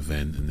monthly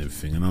event and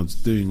everything. And I was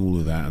doing all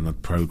of that, and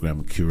I'd program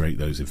and curate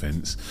those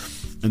events.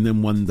 And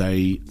then one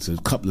day, so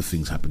a couple of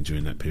things happened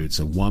during that period.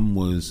 So one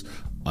was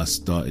I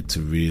started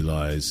to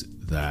realise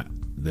that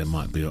there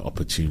might be an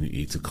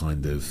opportunity to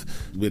kind of,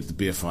 with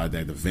the BFI, they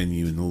had a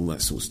venue and all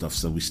that sort of stuff,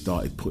 so we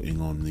started putting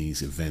on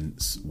these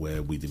events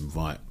where we'd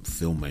invite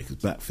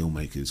filmmakers, black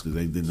filmmakers, because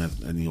they didn't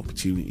have any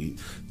opportunity.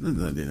 No,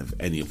 they didn't have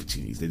any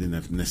opportunities. They didn't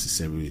have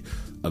necessarily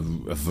a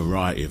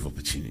variety of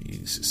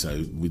opportunities.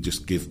 So we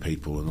just give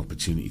people an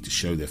opportunity to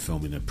show their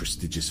film in a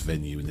prestigious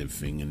venue and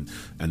everything,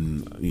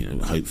 and you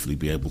know, hopefully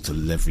be able to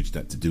leverage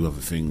that to do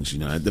other things. You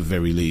know, at the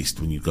very least,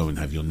 when you go and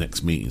have your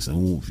next meeting, say, "Oh,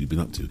 what have you been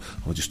up to?"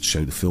 "I'll just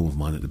show the film of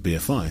mine at the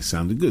BFI."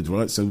 Sounded good,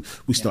 right? So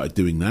we started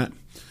doing that,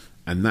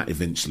 and that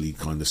eventually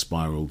kind of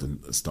spiraled and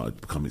started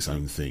to become its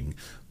own thing.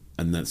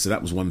 And so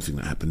that was one thing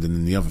that happened. And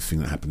then the other thing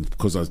that happened,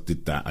 because I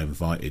did that, I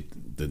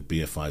invited the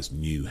BFI's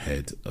new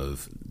head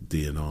of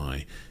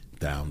D&I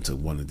down to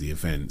one of the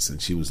events,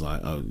 and she was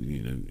like, oh,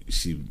 you know,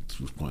 she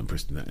was quite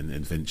impressed in that, and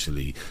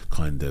eventually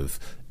kind of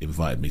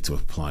invited me to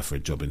apply for a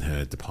job in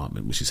her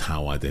department, which is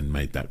how I then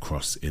made that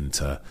cross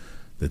into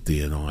the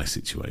D&I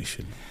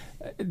situation.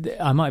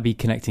 I might be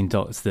connecting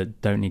dots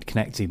that don't need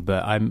connecting,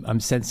 but I'm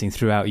sensing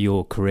throughout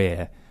your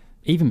career,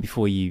 even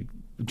before you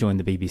joined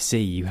the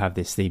BBC, you have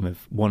this theme of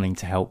wanting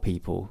to help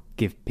people,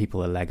 give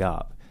people a leg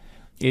up.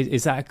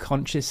 Is that a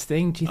conscious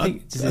thing? Do you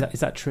think is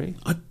that true?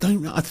 I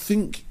don't know. I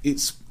think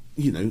it's,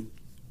 you know,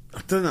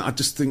 I don't know. I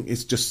just think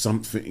it's just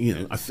something, you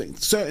know. I think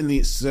certainly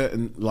it's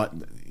certain, like,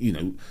 you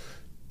know,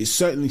 it's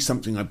certainly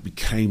something I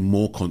became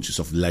more conscious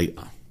of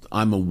later.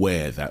 I'm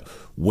aware that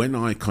when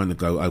I kind of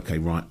go, okay,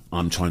 right,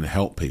 I'm trying to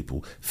help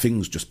people,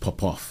 things just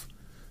pop off.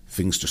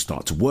 Things just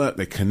start to work,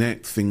 they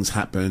connect, things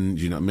happen,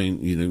 you know what I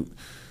mean? You know,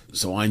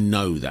 so I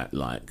know that,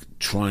 like,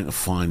 trying to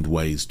find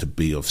ways to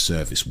be of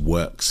service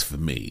works for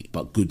me,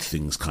 but good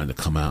things kind of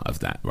come out of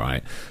that,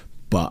 right?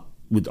 But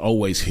we'd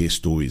always hear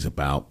stories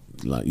about,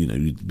 like, you know,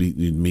 you'd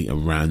meet a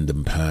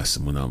random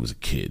person when I was a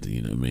kid,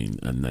 you know what I mean?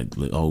 And they'd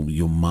be like, oh,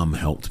 your mum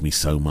helped me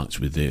so much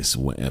with this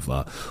or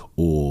whatever.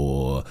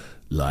 Or,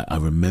 like, I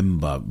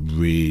remember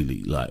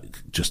really, like,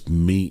 just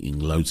meeting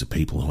loads of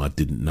people who I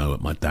didn't know at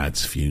my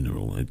dad's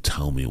funeral, and they'd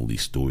tell me all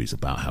these stories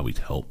about how he'd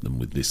helped them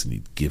with this and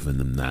he'd given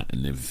them that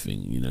and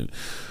everything, you know.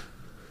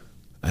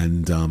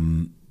 And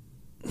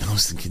I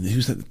was thinking,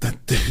 who's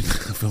that dude?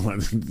 I felt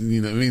like,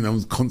 you know what I mean? I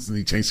was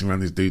constantly chasing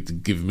around this dude to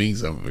give me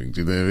something.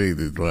 Do you know what I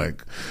mean? It's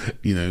like,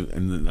 you know,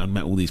 and then I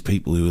met all these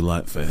people who were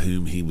like, for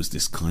whom he was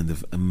this kind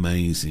of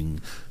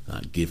amazing,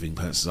 giving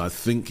person. I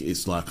think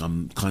it's like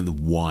I'm kind of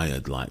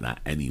wired like that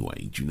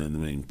anyway. Do you know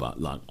what I mean? But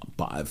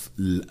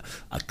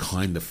I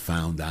kind of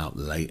found out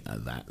later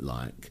that,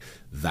 like,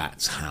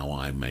 that's how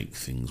I make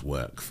things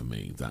work for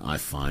me, that I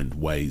find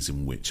ways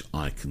in which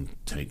I can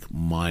take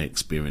my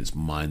experience,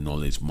 my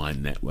knowledge, my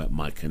network,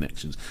 my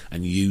connections,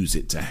 and use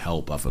it to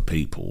help other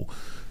people,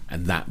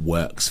 and that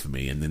works for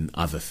me. And then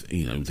I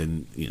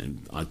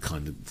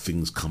kind of,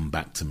 things come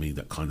back to me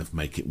that kind of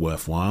make it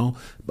worthwhile,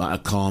 but I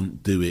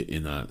can't do it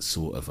in a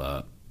sort of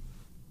a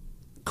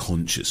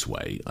conscious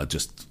way. I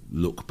just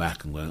look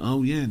back and go,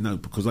 oh yeah, no,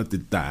 because I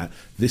did that,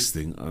 this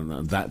thing,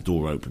 that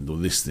door opened, or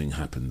this thing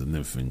happened and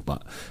everything.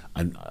 But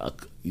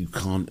you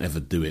can't ever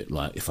do it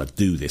like, if I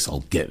do this,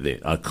 I'll get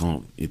it. I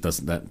can't.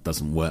 That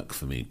doesn't work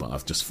for me. But I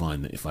just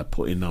find that if I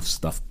put enough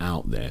stuff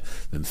out there,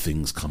 then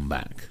things come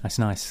back. That's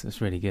nice.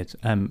 That's really good.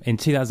 In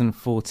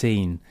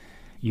 2014,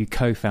 you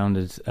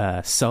co-founded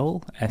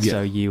Soul,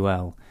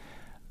 Soul.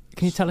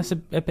 Can you tell us a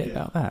bit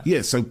about that?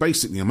 Yeah, so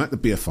basically I'm at the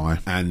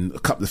BFI and a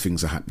couple of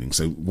things are happening.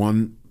 So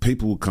one,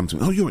 people will come to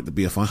me, oh, you're at the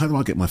BFI, how do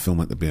I get my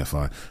film at the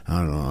BFI?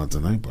 I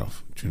don't know,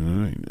 bruv. Do you know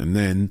what I mean? And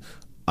then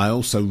I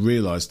also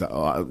realised that,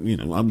 I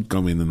would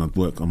go in and I'd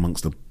work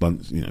amongst a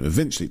bunch,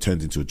 eventually it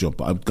turned into a job,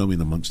 but I'd go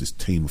in amongst this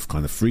team of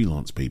kind of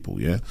freelance people,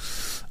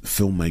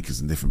 filmmakers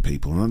and different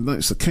people. And I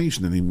noticed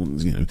occasionally,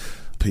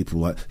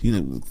 people like,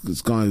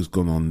 this guy who's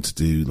gone on to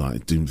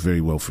doing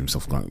very well for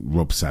himself, like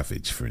Rob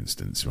Savage, for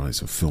instance, right?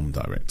 So a film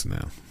director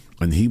now.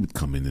 And he would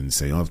come in and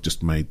say, I've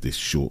just made this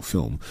short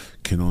film.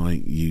 Can I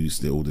use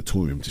the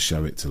auditorium to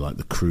show it to, like,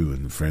 the crew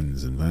and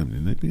friends and family?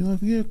 And they'd be like,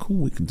 yeah, cool,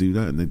 we can do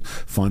that. And they'd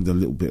find a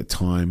little bit of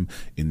time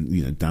in,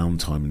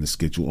 downtime in the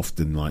schedule.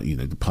 Often, like,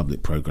 the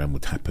public programme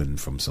would happen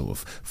from sort of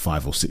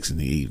 5 or 6 in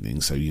the evening.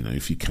 So,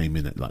 if you came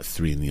in at like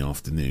 3 in the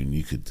afternoon,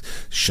 you could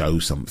show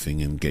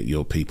something and get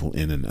your people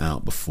in and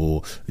out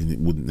before, and it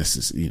wouldn't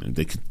necessarily,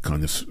 they could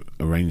kind of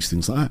arrange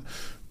things like that.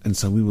 And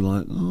so we were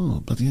like, oh,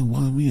 bloody hell,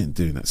 why are we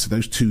doing that? So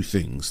those two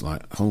things,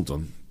 like, hold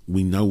on,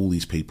 we know all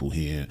these people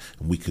here,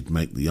 and we could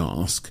make the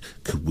ask,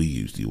 could we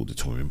use the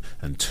auditorium?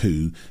 And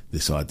two,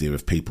 this idea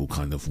of people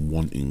kind of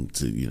wanting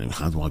to, you know,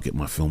 how do I get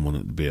my film on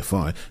at the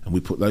BFI? And we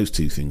put those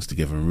two things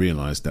together and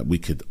realised that we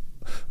could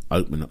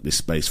open up this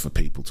space for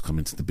people to come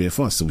into the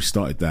BFI. So we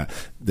started that.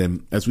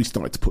 Then as we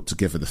started to put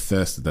together the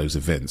first of those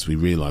events, we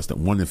realised that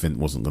one event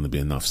wasn't going to be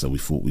enough, so we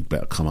thought we'd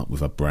better come up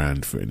with a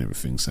brand for it and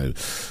everything. So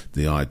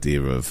the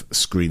idea of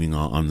screening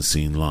our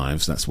unseen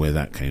lives, that's where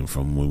that came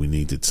from, where we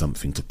needed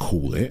something to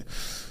call it.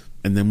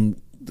 And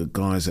then the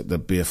guys at the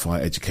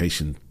BFI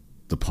education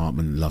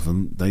department, love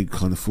them, they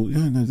kind of thought,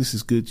 yeah, no, this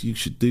is good, you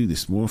should do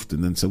this more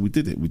often. And so we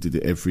did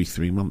it every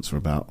 3 months for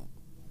about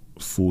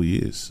 5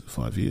 years,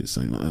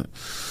 something like that.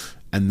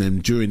 And then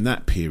during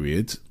that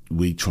period,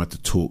 we tried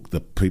to talk the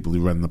people who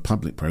ran the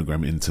public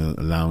program into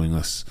allowing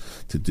us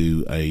to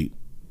do a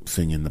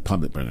thing in the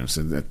public program.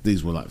 So that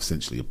these were like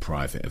essentially a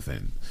private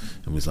event,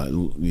 and was like,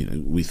 you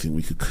know, we think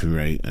we could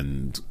create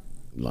and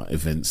like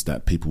events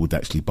that people would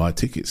actually buy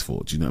tickets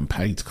for, do you know, and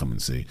pay to come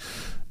and see.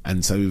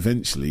 And so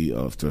eventually,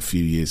 after a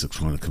few years of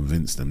trying to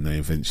convince them, they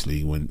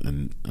eventually went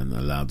and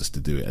allowed us to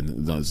do it.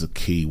 And that was a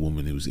key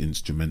woman who was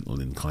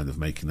instrumental in kind of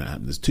making that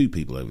happen. There's 2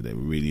 people over there who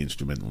were really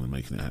instrumental in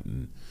making it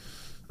happen.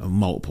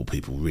 Multiple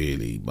people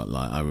really, but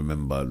like I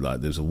remember,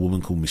 like there's a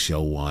woman called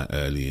Michelle White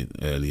early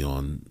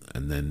on,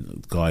 and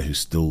then a guy who's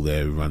still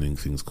there running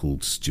things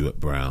called Stuart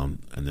Brown,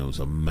 and there was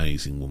an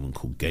amazing woman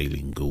called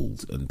Gayleen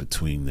Gould. And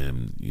between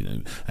them, you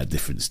know, at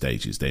different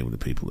stages, they were the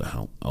people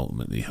that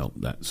ultimately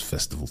helped that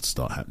festival to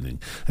start happening,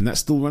 and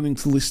that's still running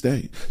till this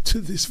day, to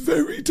this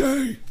very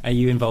day. Are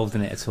you involved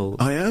in it at all?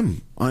 I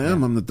am. Yeah.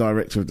 I'm the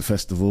director of the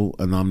festival,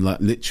 and I'm like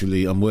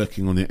literally I'm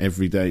working on it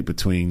every day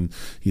between,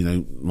 you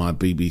know, my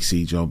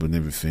BBC job and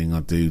everything.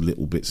 I do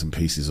little bits and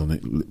pieces on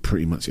it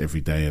pretty much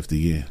every day of the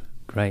year.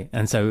 Great.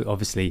 And so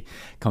obviously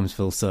comes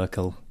full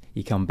circle,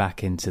 you come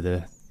back into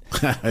the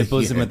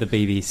bosom of the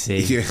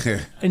BBC.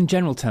 Yeah. In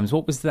general terms,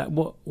 what was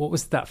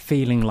that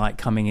feeling like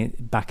coming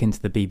back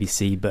into the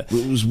BBC? But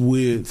it was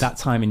weird. That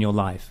time in your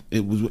life.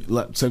 It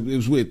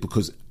was weird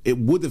because it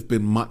would have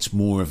been much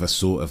more of a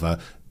sort of a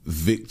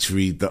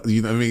victory,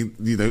 you know what I mean,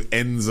 you know,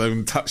 end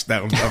zone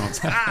touchdown dance.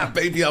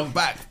 Baby, I'm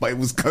back. But it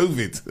was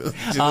COVID. Yeah.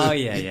 Do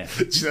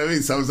you know what I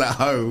mean? So I was at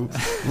home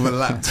with a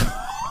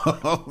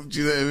laptop.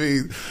 Do you know what I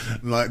mean?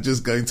 Like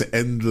just going to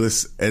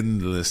endless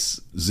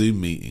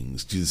Zoom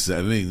meetings. Do you know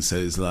what I mean? So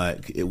it's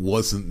like it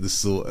wasn't the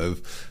sort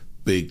of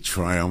big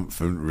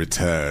triumphant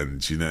return.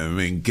 Do you know what I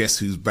mean? Guess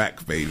who's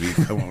back, baby?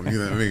 Come on, you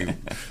know what I mean?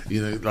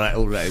 You know, like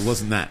all that. It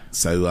wasn't that.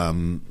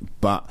 So,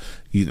 but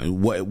you know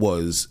what it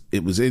was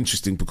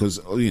interesting because,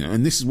 you know,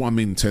 and this is what I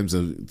mean in terms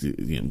of,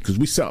 you know, because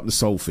we set up the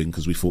soul thing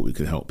because we thought we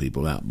could help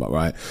people out,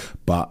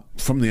 but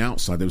from the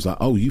outside it was like,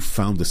 oh, you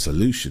found a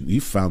solution,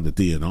 you found a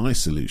D&I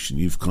solution,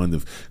 you've kind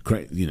of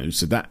created, you know,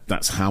 so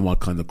that's how I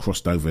kind of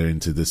crossed over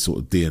into the sort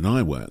of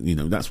D&I work, you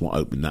know, that's what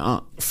opened that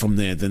up. From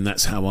there, then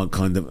that's how I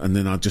kind of, and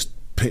then I just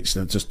pitched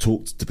and just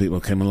talked to people. I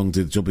came along,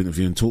 did a job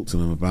interview and talked to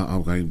them about,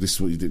 okay, this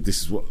is what you did,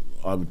 this is what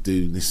I would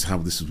do, this is how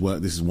this would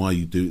work, this is why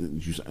you do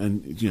it,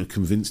 and, you know,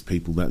 convinced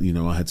people that, you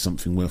know, I had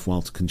something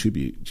worthwhile to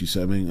contribute. Do you see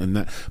what I mean? And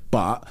that,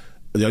 but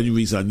the only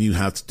reason I knew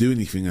how to do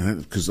anything,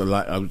 because I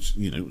was,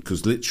 you know,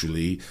 because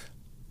literally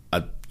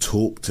I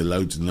talked to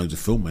loads and loads of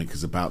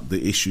filmmakers about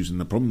the issues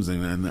and the problems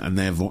and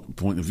their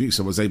point of view,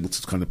 so I was able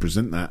to kind of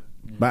present that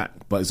back,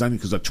 but it's only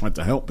because I tried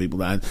to help people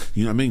that,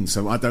 you know what I mean?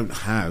 So I don't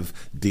have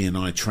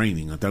D&I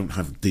training, I don't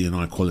have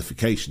D&I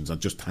qualifications, I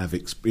just have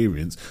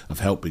experience of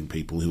helping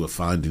people who are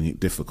finding it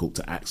difficult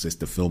to access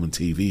the film and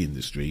TV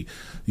industry,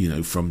 you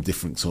know, from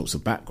different sorts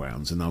of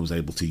backgrounds, and I was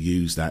able to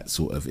use that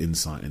sort of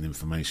insight and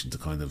information to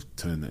kind of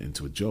turn that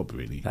into a job,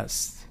 really.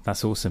 That's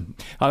awesome,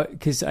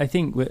 because I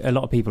think a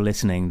lot of people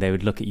listening, they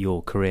would look at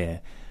your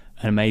career,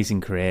 an amazing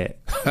career,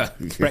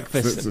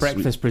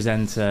 breakfast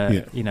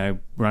presenter, you know,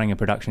 running a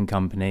production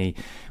company,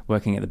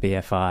 working at the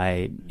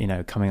BFI, you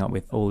know, coming up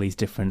with all these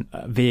different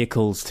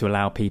vehicles to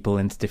allow people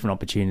into different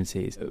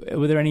opportunities.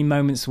 Were there any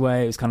moments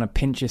where it was kind of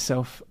pinch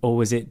yourself,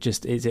 or is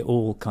it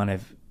all kind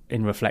of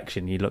in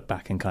reflection, you look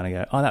back and kind of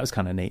go, oh, that was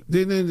kind of neat?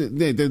 There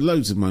are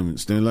loads of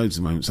moments.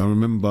 I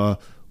remember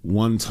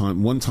one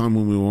time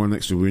when we were on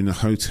Extra, we were in a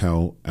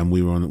hotel and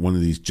we were on one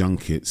of these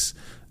junkets,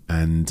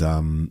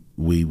 and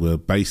we were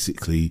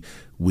basically,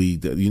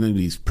 you know,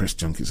 these press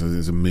junkets, so I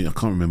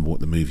can't remember what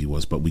the movie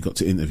was, but we got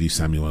to interview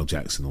Samuel L.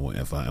 Jackson or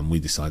whatever, and we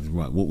decided,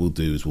 right, what we'll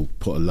do is we'll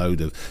put a load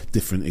of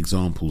different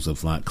examples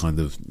of like kind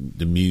of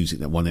the music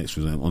that one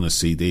extra on a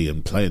CD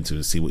and play into it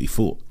and see what he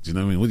thought. Do you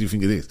know what I mean? What do you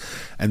think it is?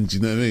 And do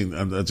you know what I mean?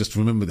 And I just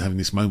remembered having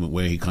this moment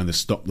where he kind of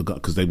stopped the guy,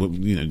 because they were,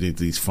 you know, did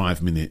these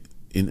 5-minute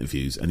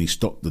interviews, and he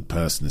stopped the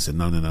person and said,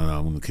 no, I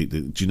want to keep the,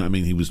 do you know what I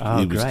mean? He was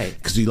great,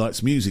 because he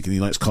likes music and he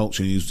likes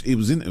culture, and he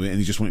was into it, and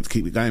he just wanted to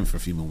keep it going for a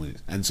few more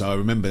minutes. And so I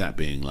remember that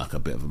being like a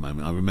bit of a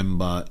moment. I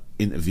remember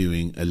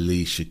interviewing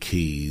Alicia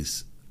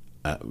Keys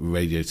at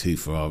Radio 2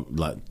 for our,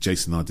 like,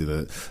 Jason and I did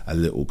a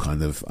little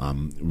kind of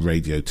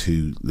Radio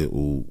 2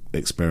 little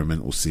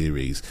experimental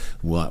series.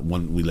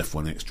 We left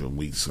one extra, and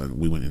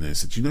we went in there and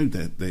said, you know,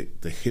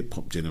 the hip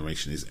hop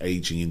generation is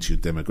aging into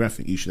your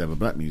demographic. You should have a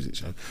black music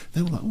show.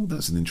 They were like, oh,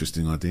 that's an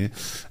interesting idea.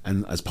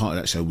 And as part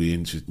of that show, we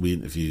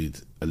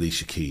interviewed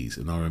Alicia Keys,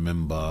 and I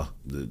remember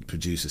the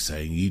producer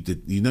saying, you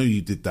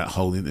did that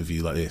whole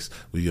interview like this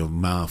with your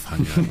mouth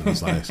hanging out. And I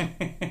was like, do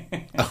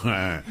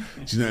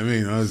you know what I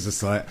mean? I was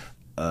just like,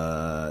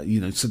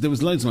 so there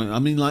was loads of, I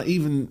mean, like,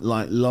 even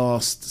like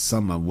last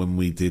summer when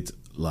we did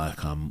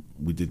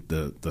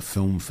the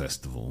film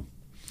festival,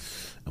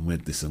 and we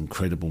had this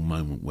incredible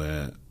moment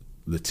where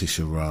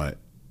Letitia Wright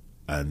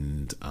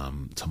and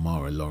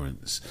Tamara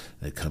Lawrence,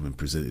 they come and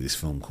presented this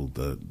film called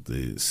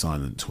the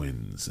Silent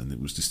Twins, and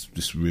it was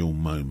this real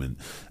moment.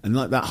 And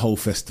like that whole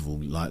festival,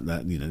 like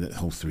that, you know, that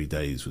whole 3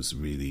 days was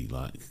really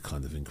like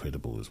kind of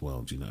incredible as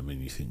well. Do you know what I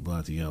mean? You think,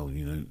 bloody hell,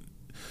 you know,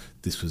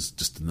 this was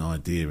just an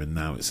idea, and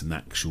now it's an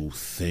actual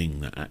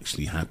thing that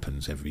actually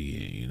happens every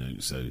year, you know.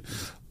 So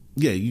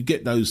yeah, you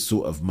get those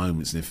sort of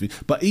moments and everything.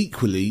 But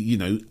equally, you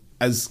know,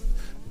 as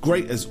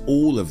great as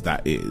all of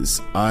that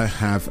is, I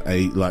have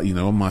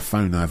on my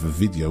phone I have a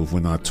video of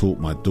when I taught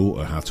my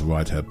daughter how to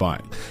ride her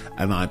bike,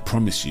 and I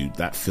promise you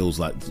that feels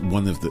like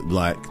one of the,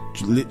 like,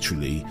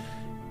 literally,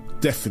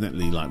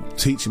 definitely, like,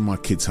 teaching my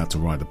kids how to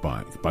ride a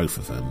bike, both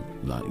of them,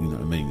 like, you know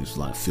what I mean, it's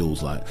like,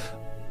 feels like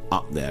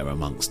up there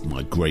amongst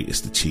my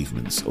greatest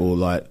achievements. Or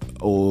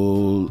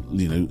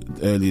you know,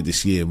 earlier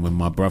this year when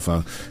my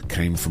brother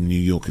came from New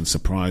York and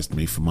surprised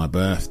me for my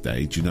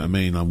birthday, do you know what I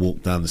mean? I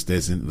walked down the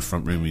stairs into the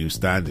front room and he was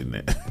standing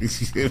there.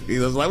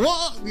 I was like,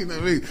 what? You know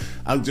what I mean?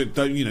 I just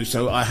don't, you know,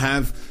 so I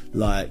have,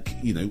 like,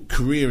 you know,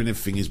 career and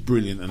everything is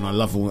brilliant and I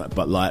love all that,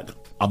 but like,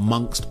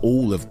 amongst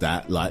all of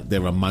that, like,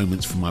 there are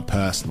moments from my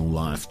personal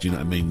life, do you know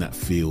what I mean, that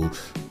feel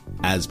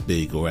as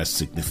big or as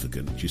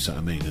significant, do you see what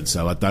I mean? And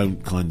so I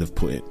don't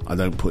put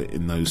it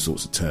in those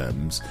sorts of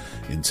terms,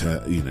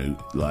 into, you know,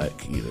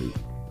 like, you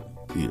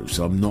know,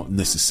 so I'm not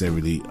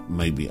necessarily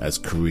maybe as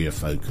career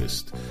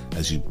focused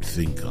as you'd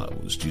think I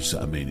was, do you see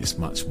what I mean? It's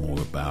much more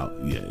about,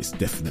 it's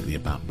definitely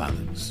about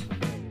balance.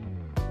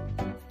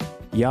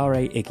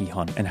 Iyare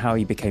Igiehon and how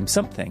he became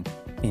something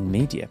in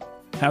media.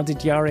 How did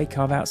Iyare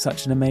carve out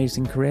such an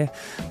amazing career?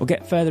 We'll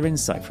get further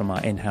insight from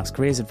our in-house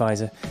careers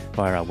advisor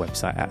via our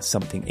website at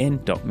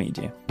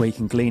somethingin.media, where you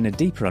can glean a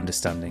deeper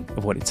understanding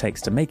of what it takes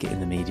to make it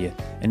in the media,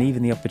 and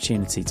even the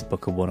opportunity to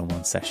book a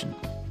one-on-one session.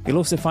 You'll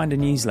also find a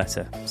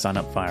newsletter. Sign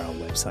up via our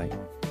website.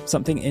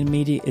 Something in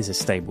Media is a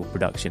stable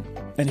production.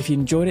 And if you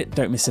enjoyed it,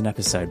 don't miss an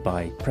episode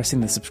by pressing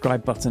the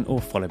subscribe button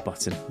or follow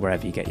button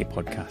wherever you get your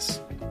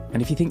podcasts.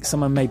 And if you think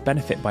someone may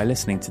benefit by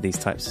listening to these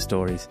types of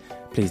stories,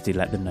 please do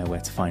let them know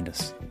where to find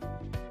us.